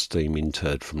was that steaming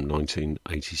turd from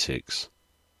 1986.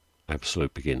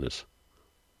 Absolute Beginners.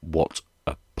 What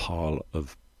a pile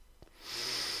of...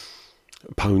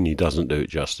 Pony doesn't do it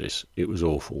justice. It was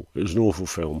awful. It was an awful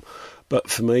film. But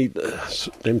for me,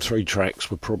 them three tracks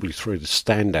were probably three of the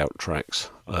standout tracks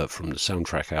from the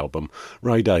soundtrack album.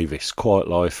 Ray Davies, Quiet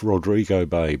Life, Rodrigo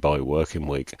Bay by Working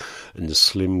Week, and the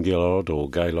Slim Gaillard, or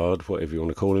Gaillard, whatever you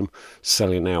want to call him,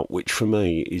 Selling Out, which for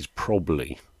me is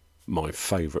probably my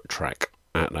favourite track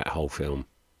out that whole film.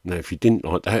 Now, if you didn't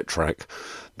like that track,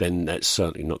 then that's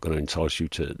certainly not going to entice you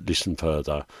to listen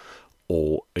further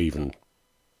or even,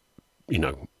 you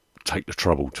know, take the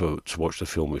trouble to watch the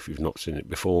film if you've not seen it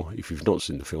before. If you've not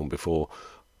seen the film before,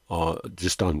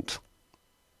 just don't.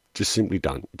 Just simply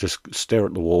don't. Just stare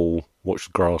at the wall, watch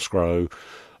the grass grow,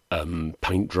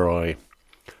 paint dry,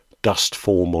 dust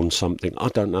form on something. I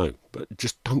don't know. But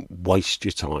just don't waste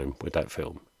your time with that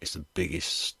film. It's the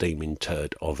biggest steaming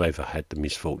turd I've ever had the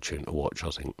misfortune to watch, I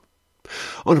think.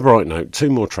 On a bright note, two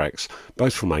more tracks,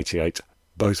 both from 88,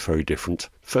 both very different.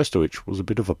 First of which was a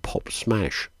bit of a pop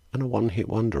smash and a one-hit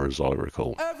wonder, as I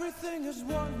recall. Everything is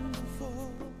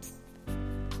wonderful.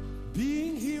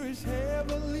 Being here is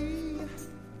heavenly.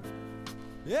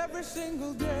 Every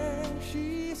single day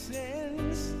she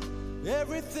sings.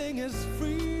 Everything is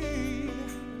free.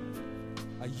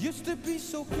 I used to be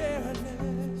so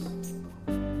careless,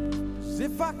 as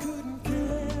if I couldn't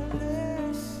care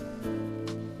less.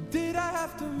 Did I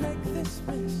have to make this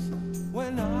mess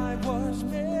when I was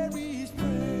Mary's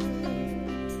prey?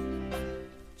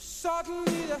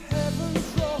 Suddenly the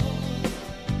heavens rolled.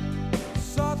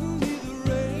 Suddenly the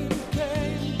rain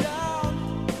came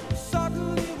down.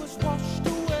 Suddenly was washed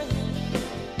away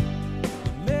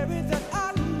the Mary that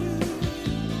I knew.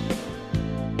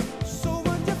 So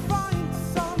when you find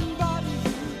somebody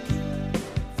you can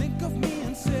think of me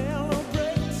and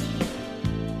celebrate,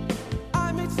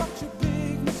 I made such a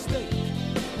big mistake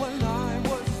when I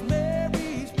was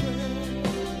Mary's prey.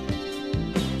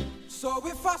 So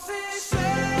if I say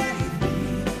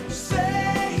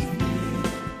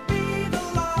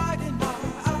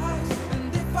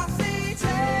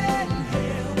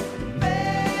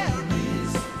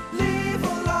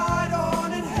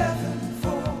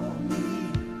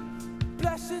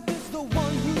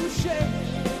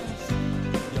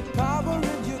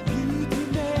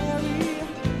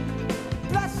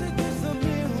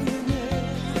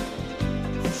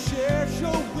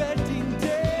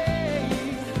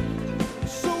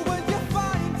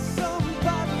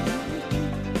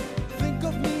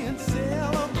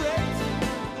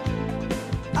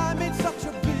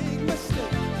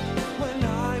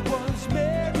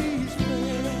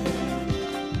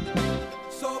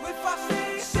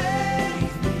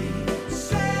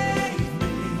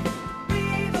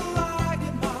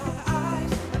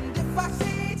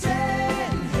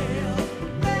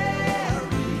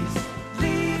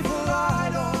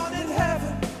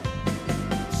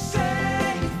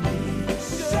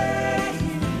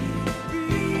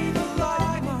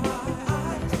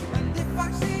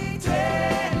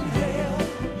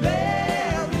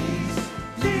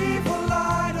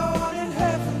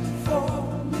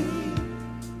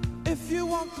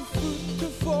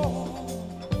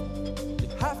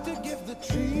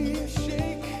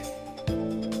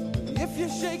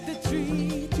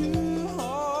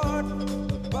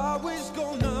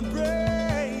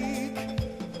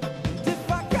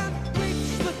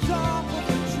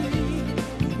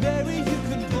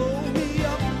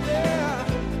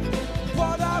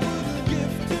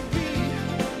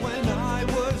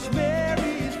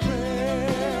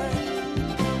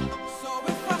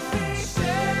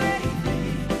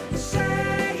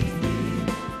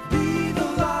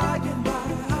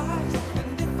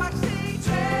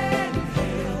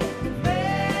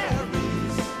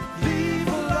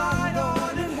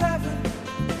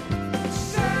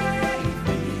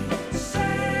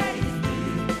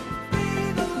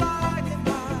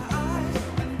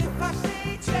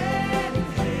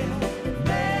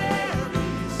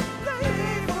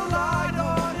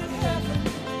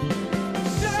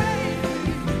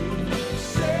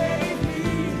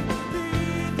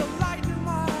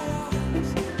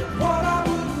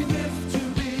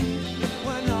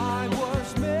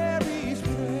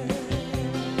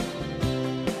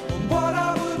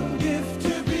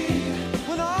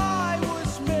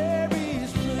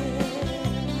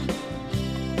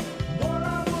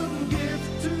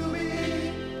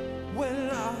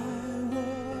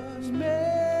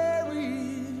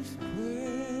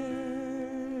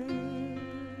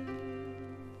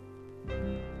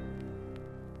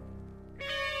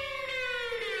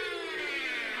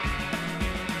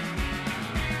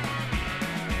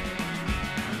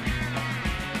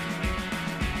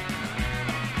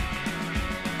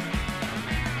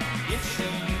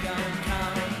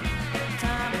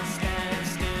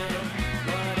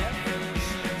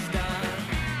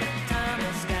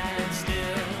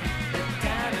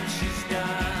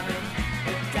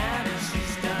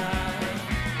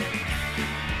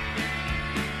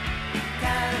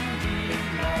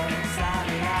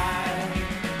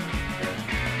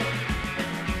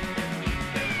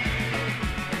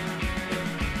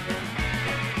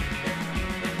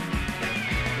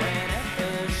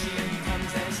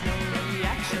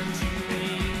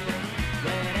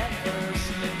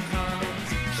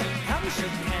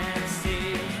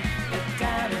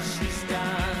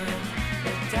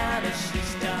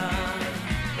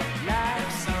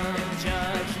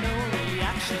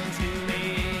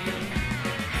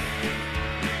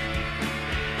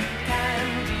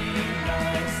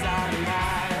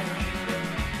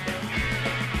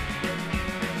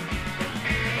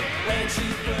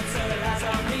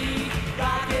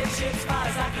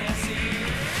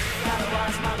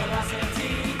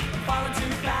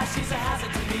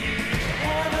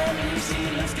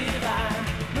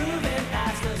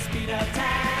of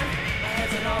time. My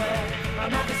head's in oil, my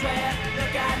mouth is wet.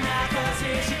 Look out now, 'cause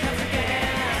here she comes again.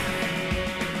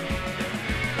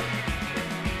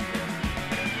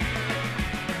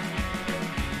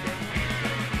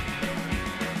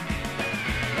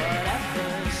 Whatever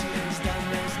she's done,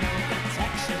 there's no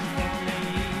protection for me.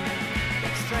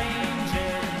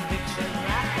 Stranger in fiction,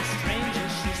 like the stranger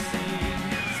she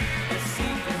sees. The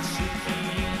secret she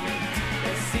keeps,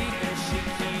 the secret she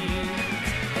keeps.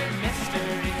 The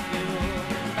mystery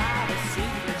fueled by the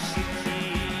secret she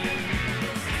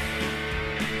keeps.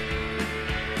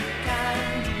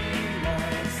 Candy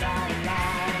loves our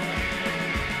life.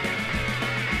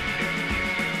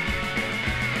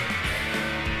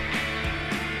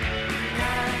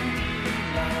 Candy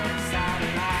loves our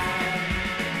life.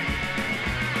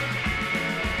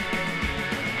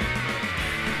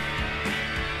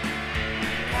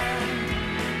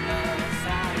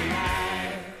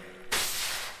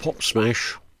 Pop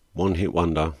Smash, One Hit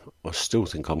Wonder. I still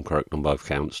think I'm correct on both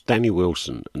counts. Danny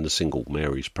Wilson and the single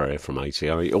Mary's Prayer from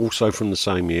 88, also from the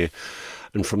same year,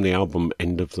 and from the album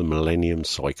End of the Millennium,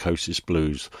 Psychosis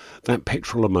Blues, that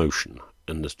Petrol Emotion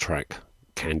and the track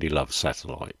Candy Love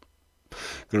Satellite.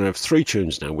 Going to have three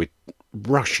tunes now. We're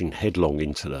rushing headlong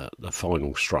into the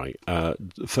final straight. The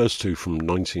first two from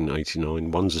 1989.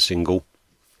 One's a single.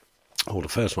 The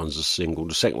first one's a single.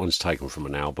 The second one's taken from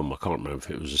an album. I can't remember if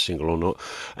it was a single or not.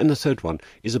 And the third one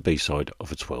is a B-side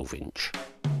of a 12-inch.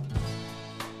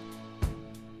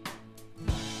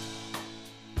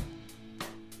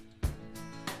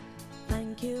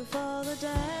 Thank you for the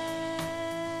days,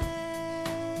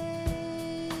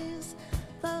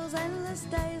 those endless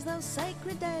days, those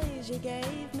sacred days you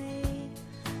gave me.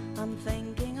 I'm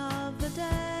thinking of the days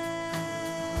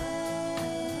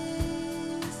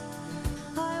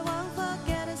I won't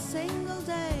forget a single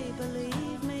day,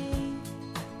 believe me.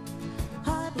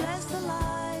 I bless the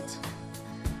light,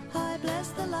 I bless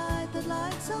the light that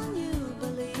lights on you,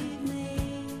 believe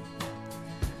me.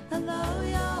 And though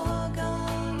you're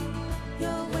gone,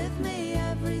 you're with me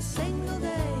every single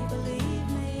day, believe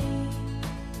me.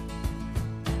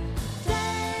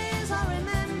 Days I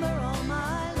remember all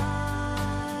my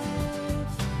life,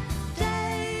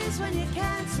 days when you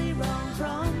can't see wrong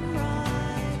from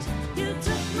right. You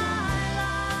took my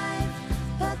life,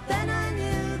 but then I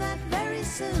knew that very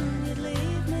soon you'd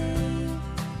leave me.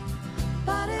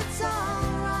 But it's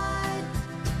alright,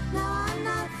 now I'm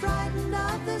not frightened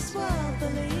of this world,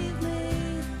 believe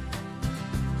me.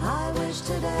 I wish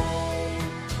today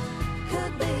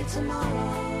could be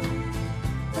tomorrow.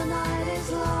 The night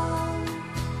is long,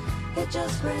 it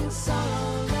just brings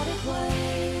sorrow, let it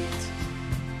wait.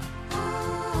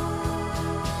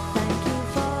 Thank you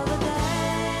for the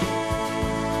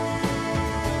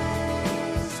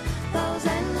days, those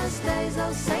endless days,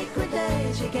 those sacred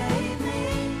days you gave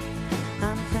me.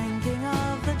 I'm thinking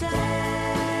of the days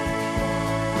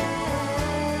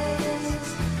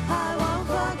I won't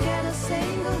forget a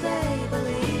single day,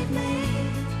 believe me.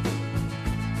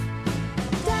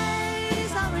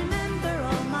 Days I remember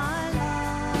all my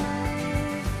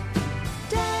life,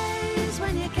 days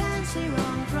when you can't see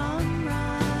wrong from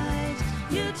right.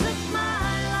 You took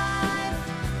my life,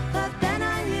 but then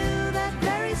I knew that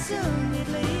very soon you'd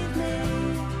leave me.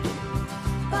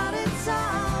 But it's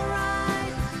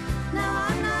alright, now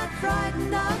I'm not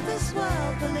frightened of this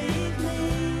world, believe me.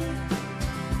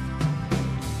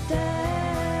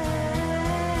 Days,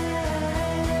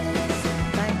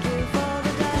 thank you for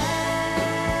the days,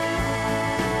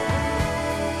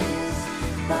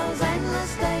 those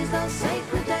endless days, those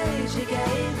sacred days you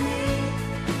gave me.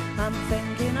 I'm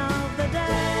thinking of the days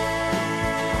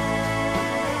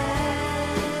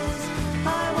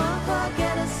I won't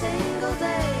forget a single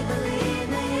day, believe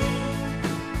me.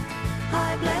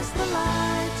 I bless the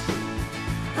light,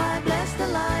 I bless the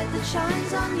light that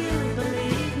shines on you,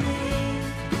 believe me.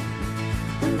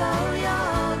 And though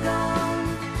you're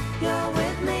gone, you're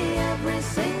with me every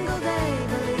single day,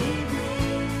 believe me.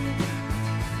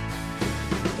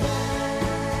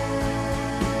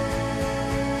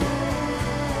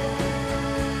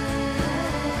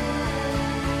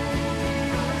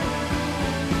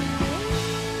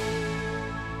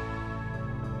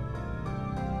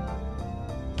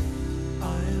 I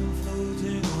am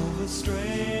floating over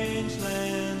strange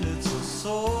land. It's a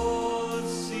sword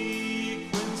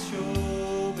sequence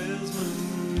showbiz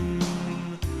moon.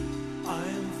 I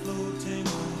am floating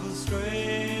over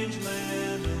strange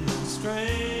land, and then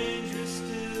stranger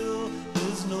still,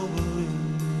 there's no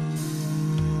balloon.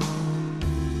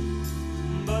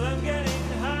 But I'm getting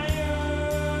higher,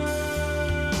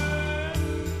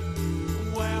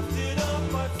 wafted up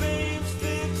by fame's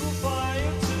fickle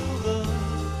fire till the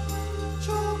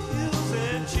chalk hill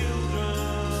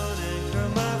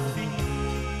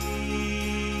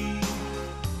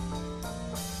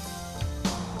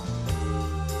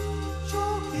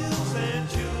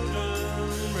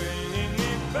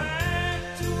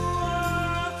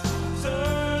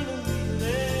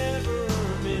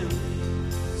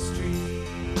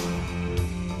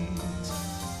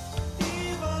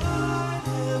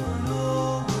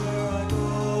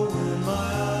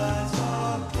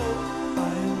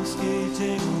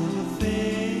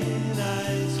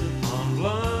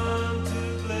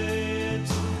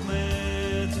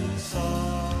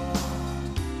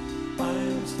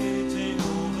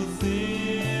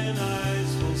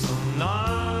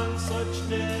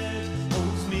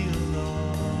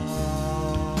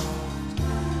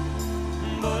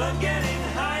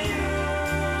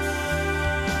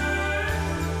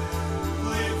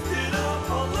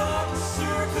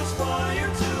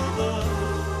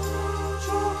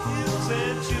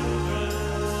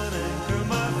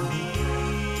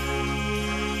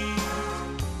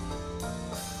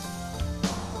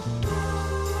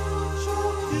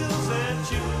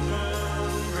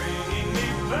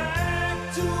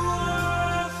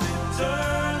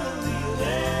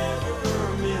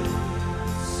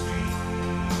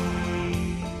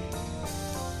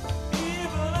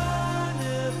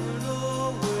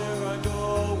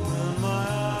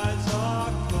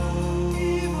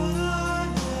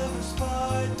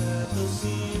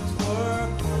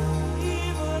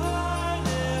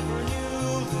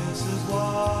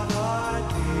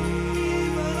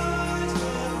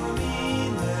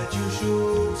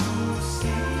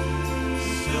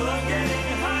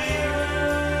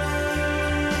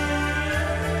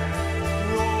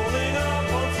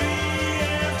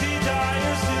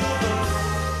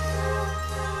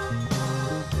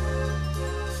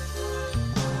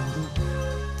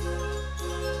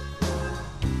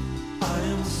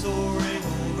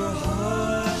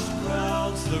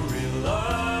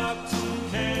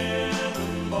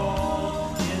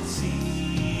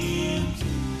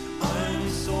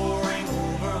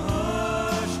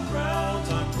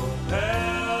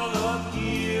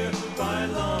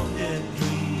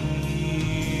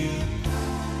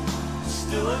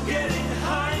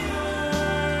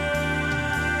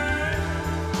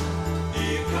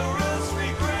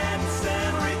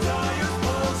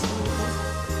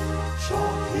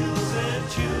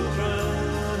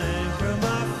children anchor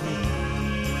my feet.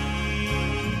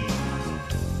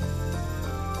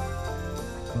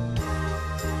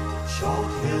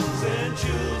 Short hills and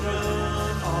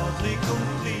children hardly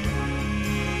complete.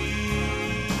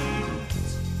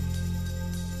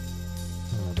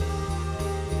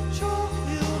 Short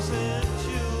hills and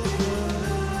children.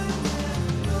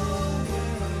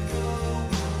 Where I go,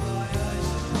 my eyes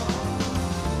are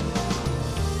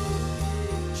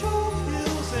short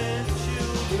hills and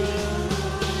children.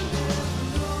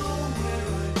 Where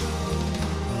I go,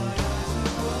 my eyes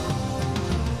are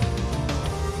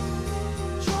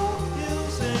short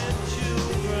hills and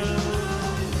children.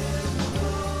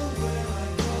 Where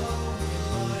I go,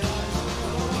 my eyes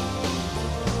are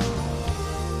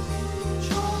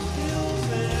short hills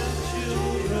and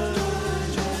children.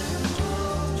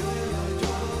 Where I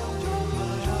go,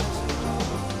 my eyes are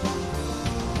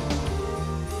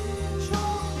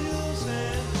short hills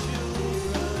and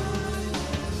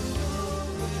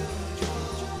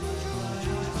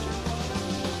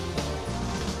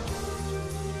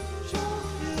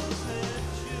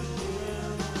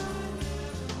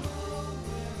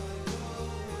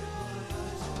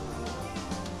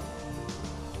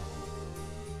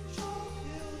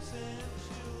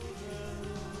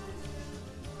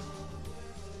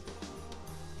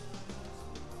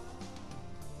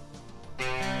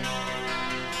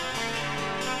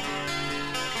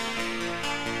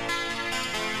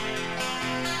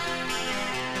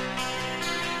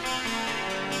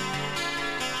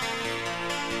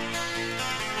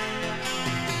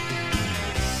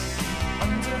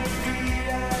under feet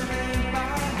and in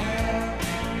my hair,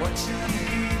 watching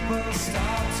people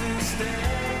start to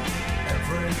stare.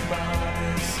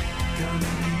 Everybody's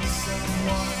gonna need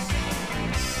someone.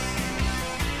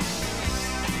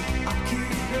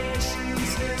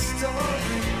 Occupations,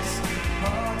 histories,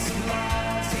 hearts and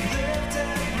lives lived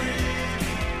and breathed.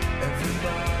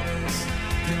 Everybody's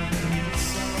gonna need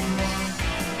someone.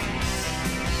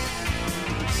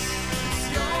 It's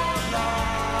your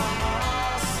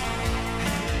loss.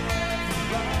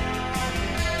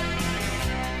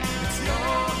 It's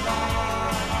your loss.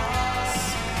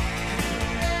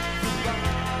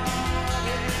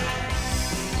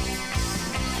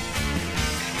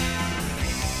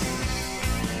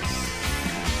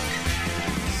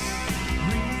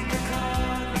 Read the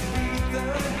card, read the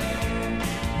name.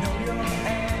 Know your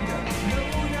anger, know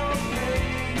your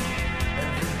pain.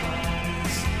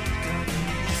 Everybody's gonna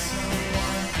need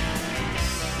someone.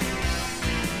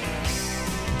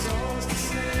 Doors to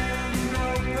sin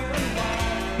open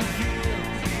wide.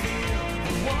 Feel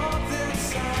the warmth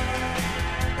inside.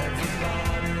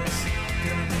 Everybody's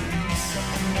gonna need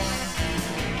someone.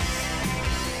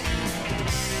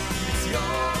 It's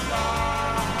your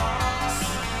loss.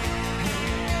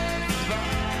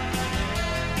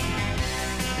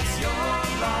 It's your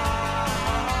loss. It's your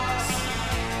loss.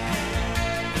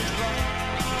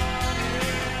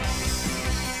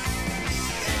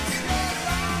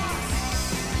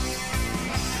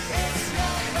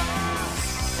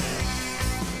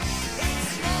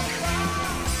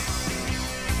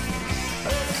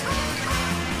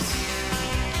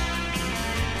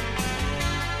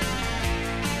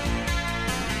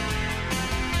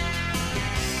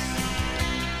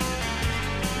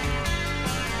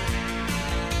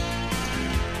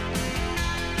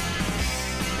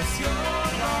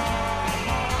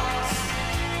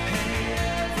 Hey,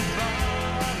 everybody.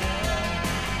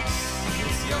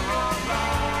 It's your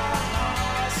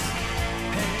loss.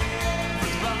 Hey,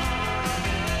 everybody.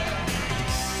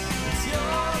 It's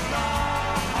your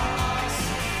loss.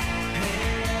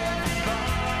 Hey,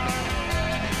 everybody.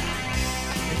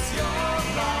 It's your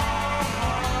loss.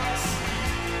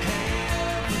 Hey,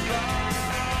 everybody.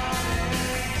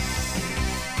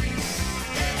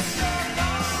 It's your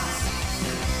loss.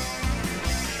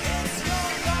 It's your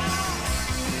loss.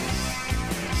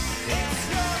 It's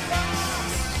your loss.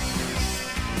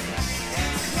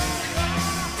 It's your loss.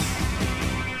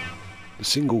 A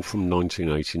single from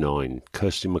 1989,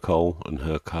 Kirsty MacColl and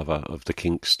her cover of The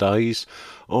Kinks' Days.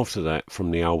 After that,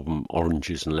 from the album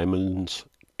Oranges and Lemons,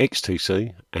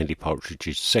 XTC, Andy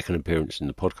Partridge's second appearance in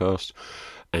the podcast,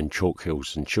 and Chalk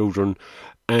Hills and Children,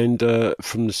 and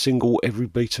from the single Every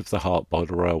Beat of the Heart by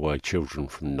the Railway Children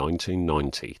from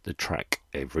 1990, the track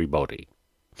Everybody.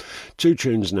 Two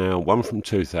tunes now, one from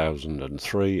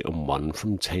 2003 and one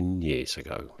from 10 years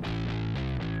ago.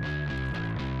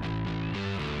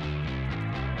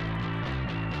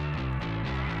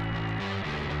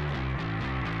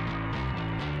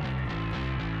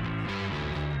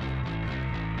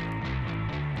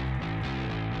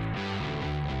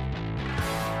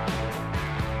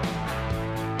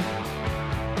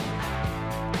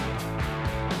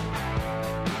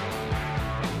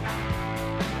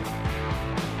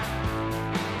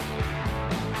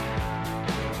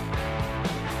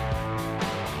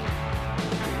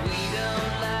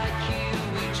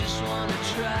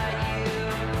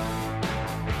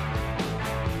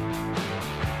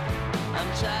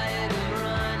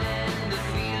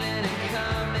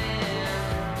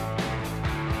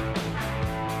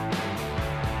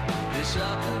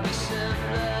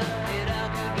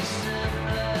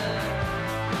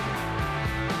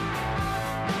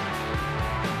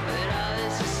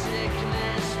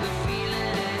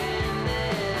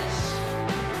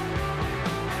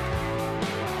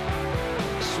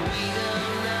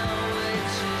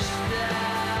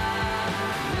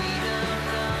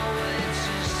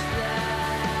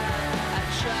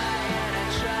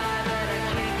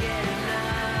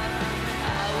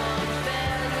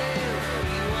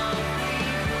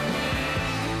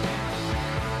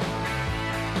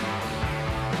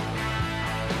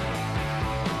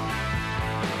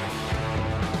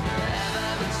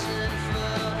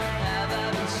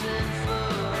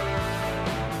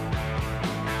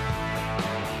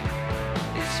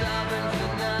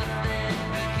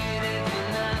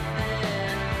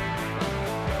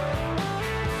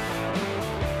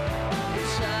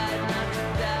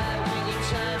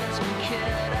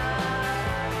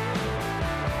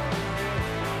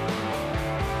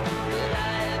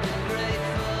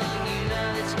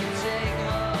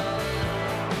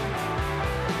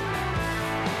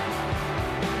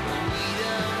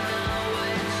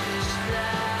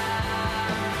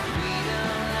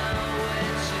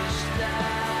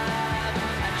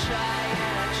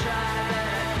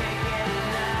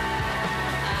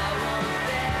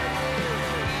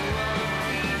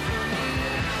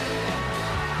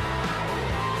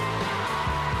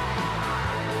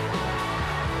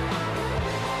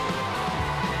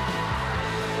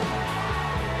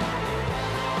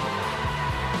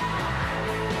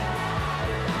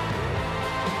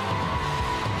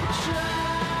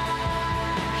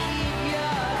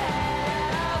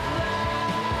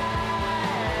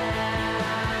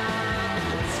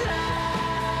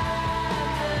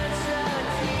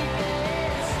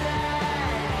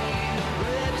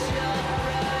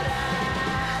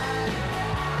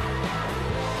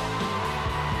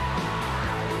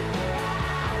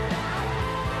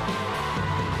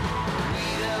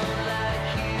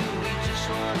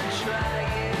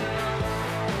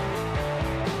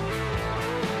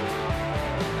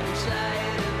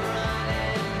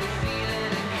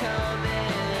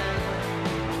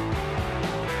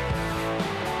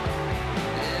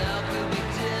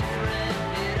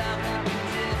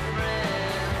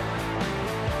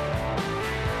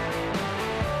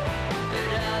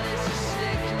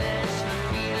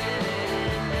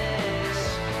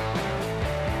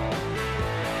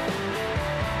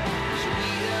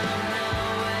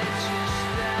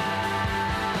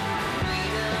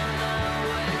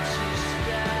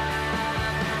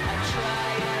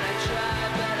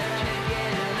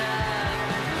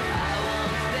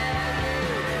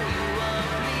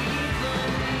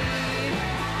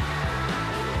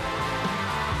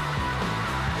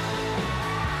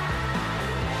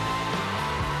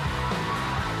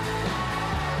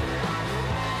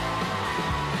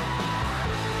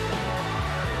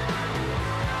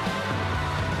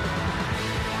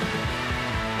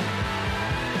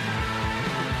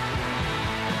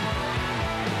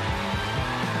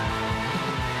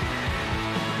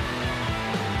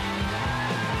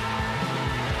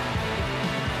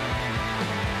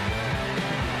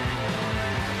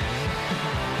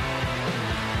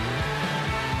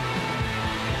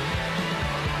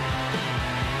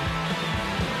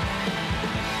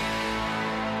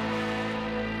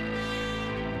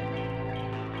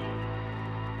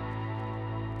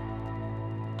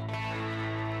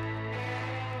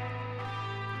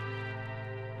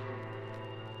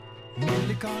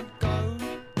 Millie can't go,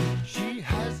 she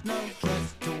has no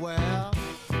dress to wear.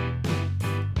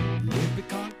 Libby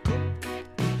can't cook,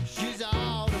 she's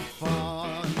out of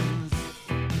funds.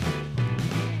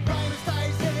 Raymond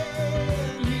stays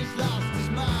in, he's lost his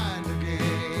mind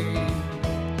again.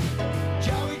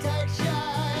 Joey takes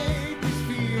shape, he's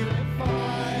feeling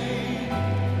fine.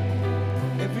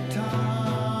 Every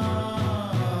time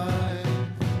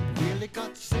Willie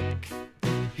got sick,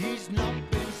 he's not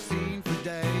been seen for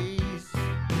days.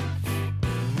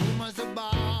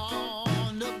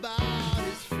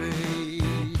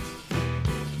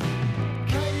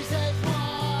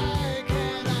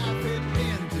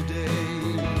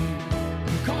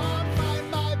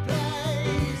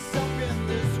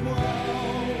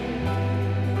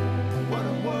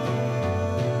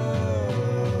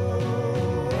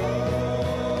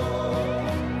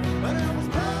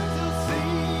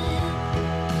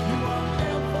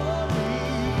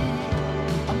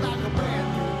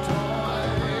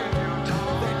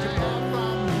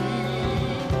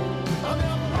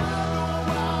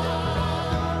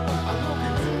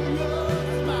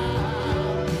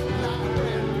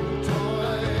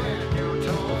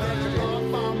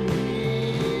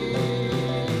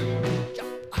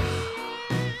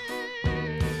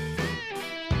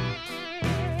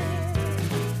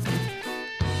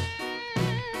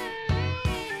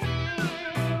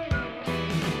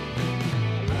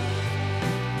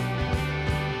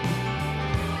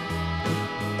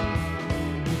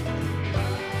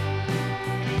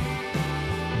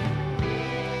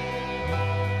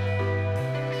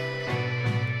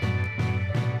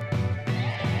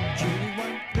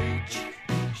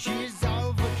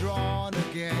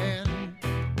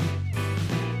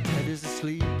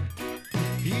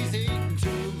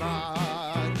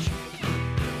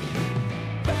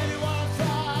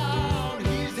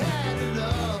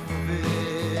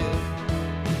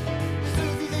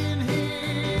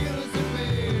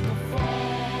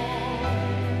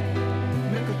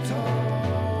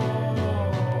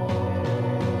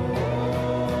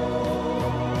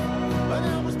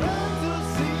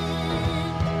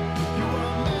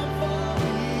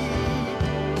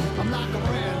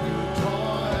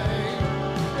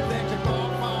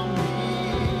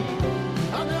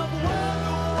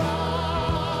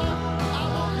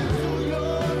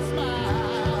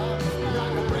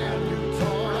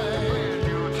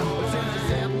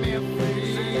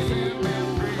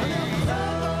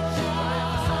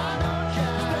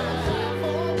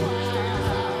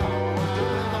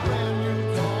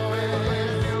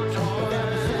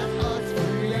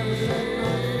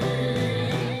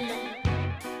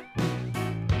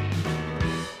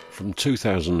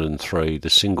 2003, the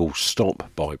single Stop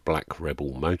by Black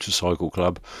Rebel Motorcycle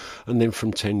Club, and then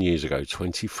from 10 years ago,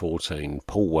 2014,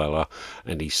 Paul Weller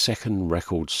and his second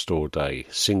record store day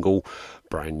single,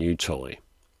 Brand New Toy.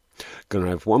 Going to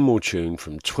have one more tune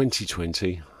from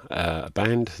 2020, a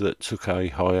band that took a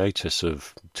hiatus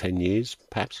of 10 years,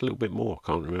 perhaps a little bit more, I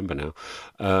can't remember now,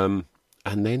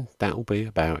 and then that'll be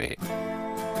about it.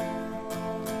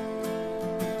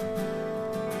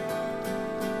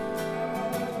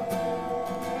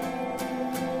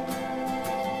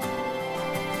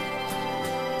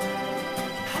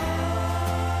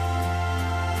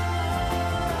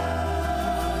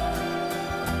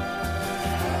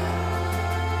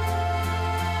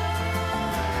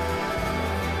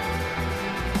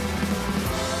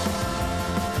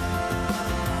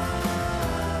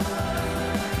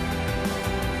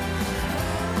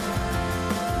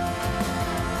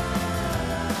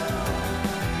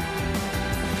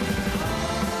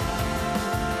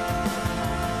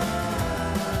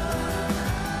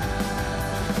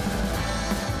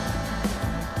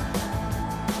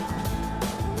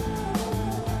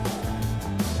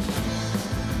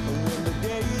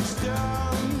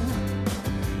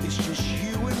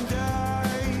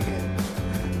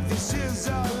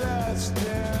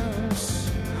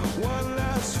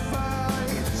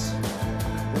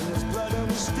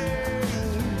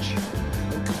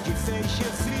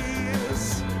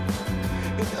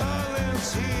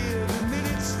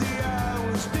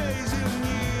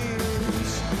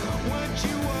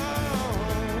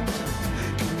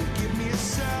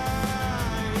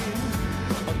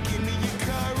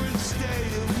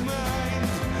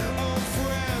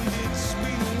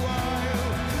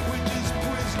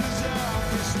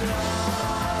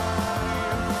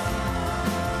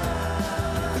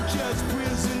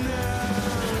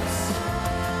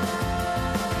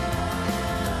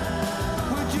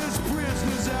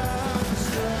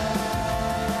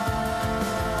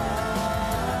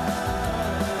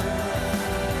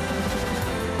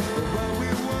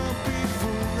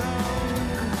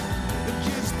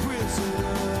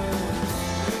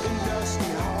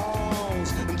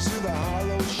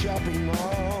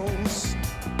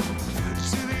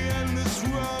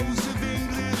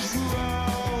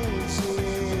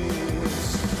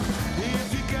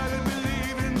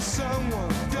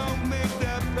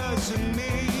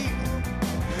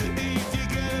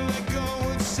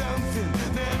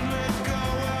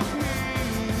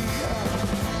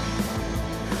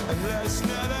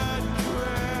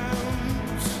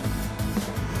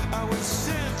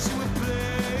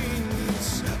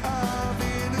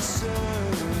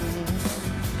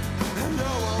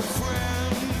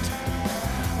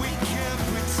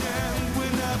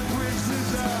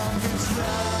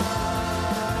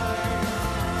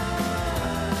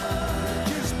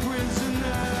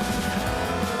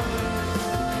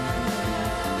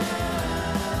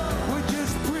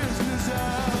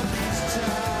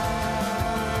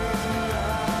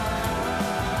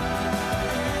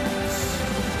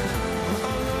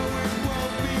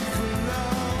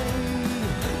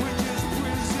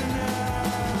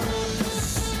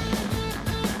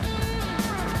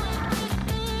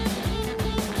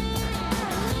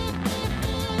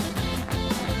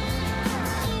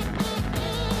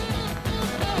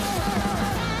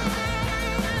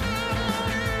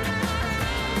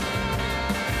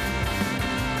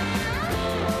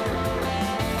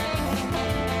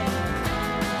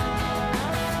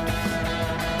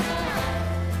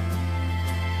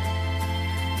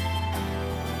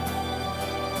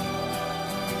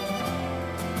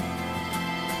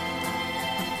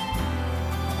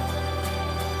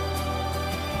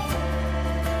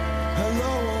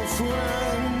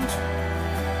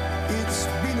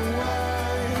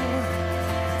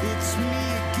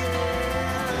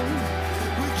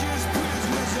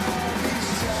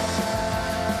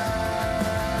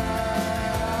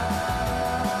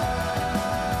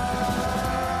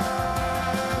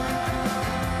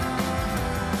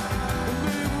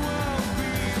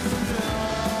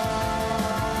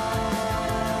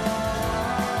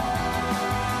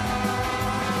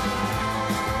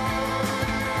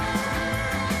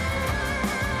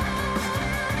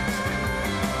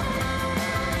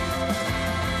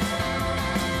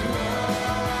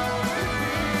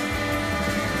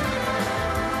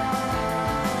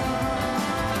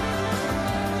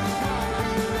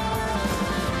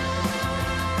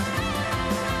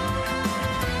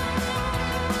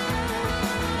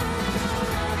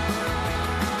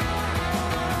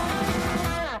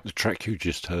 track you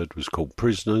just heard was called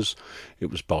Prisoners. It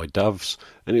was by Doves,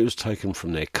 and it was taken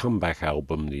from their comeback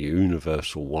album, The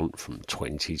Universal Want, from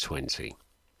 2020.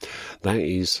 That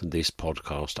is this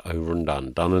podcast over and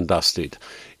done and dusted,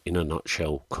 in a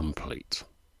nutshell, complete.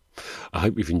 I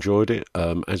hope you've enjoyed it.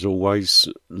 As always,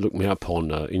 look me up on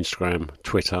Instagram,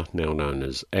 Twitter, now known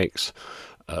as X,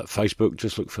 Facebook.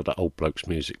 Just look for the Old Blokes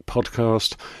Music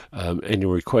Podcast. Any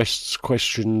requests,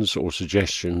 questions or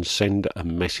suggestions, send a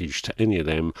message to any of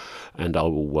them and I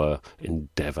will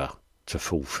endeavour to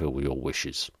fulfil your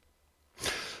wishes.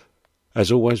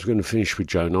 As always, we're going to finish with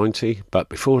Joe 90, but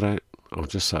before that, I'll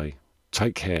just say,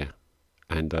 take care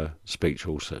and speak to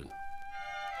you all soon.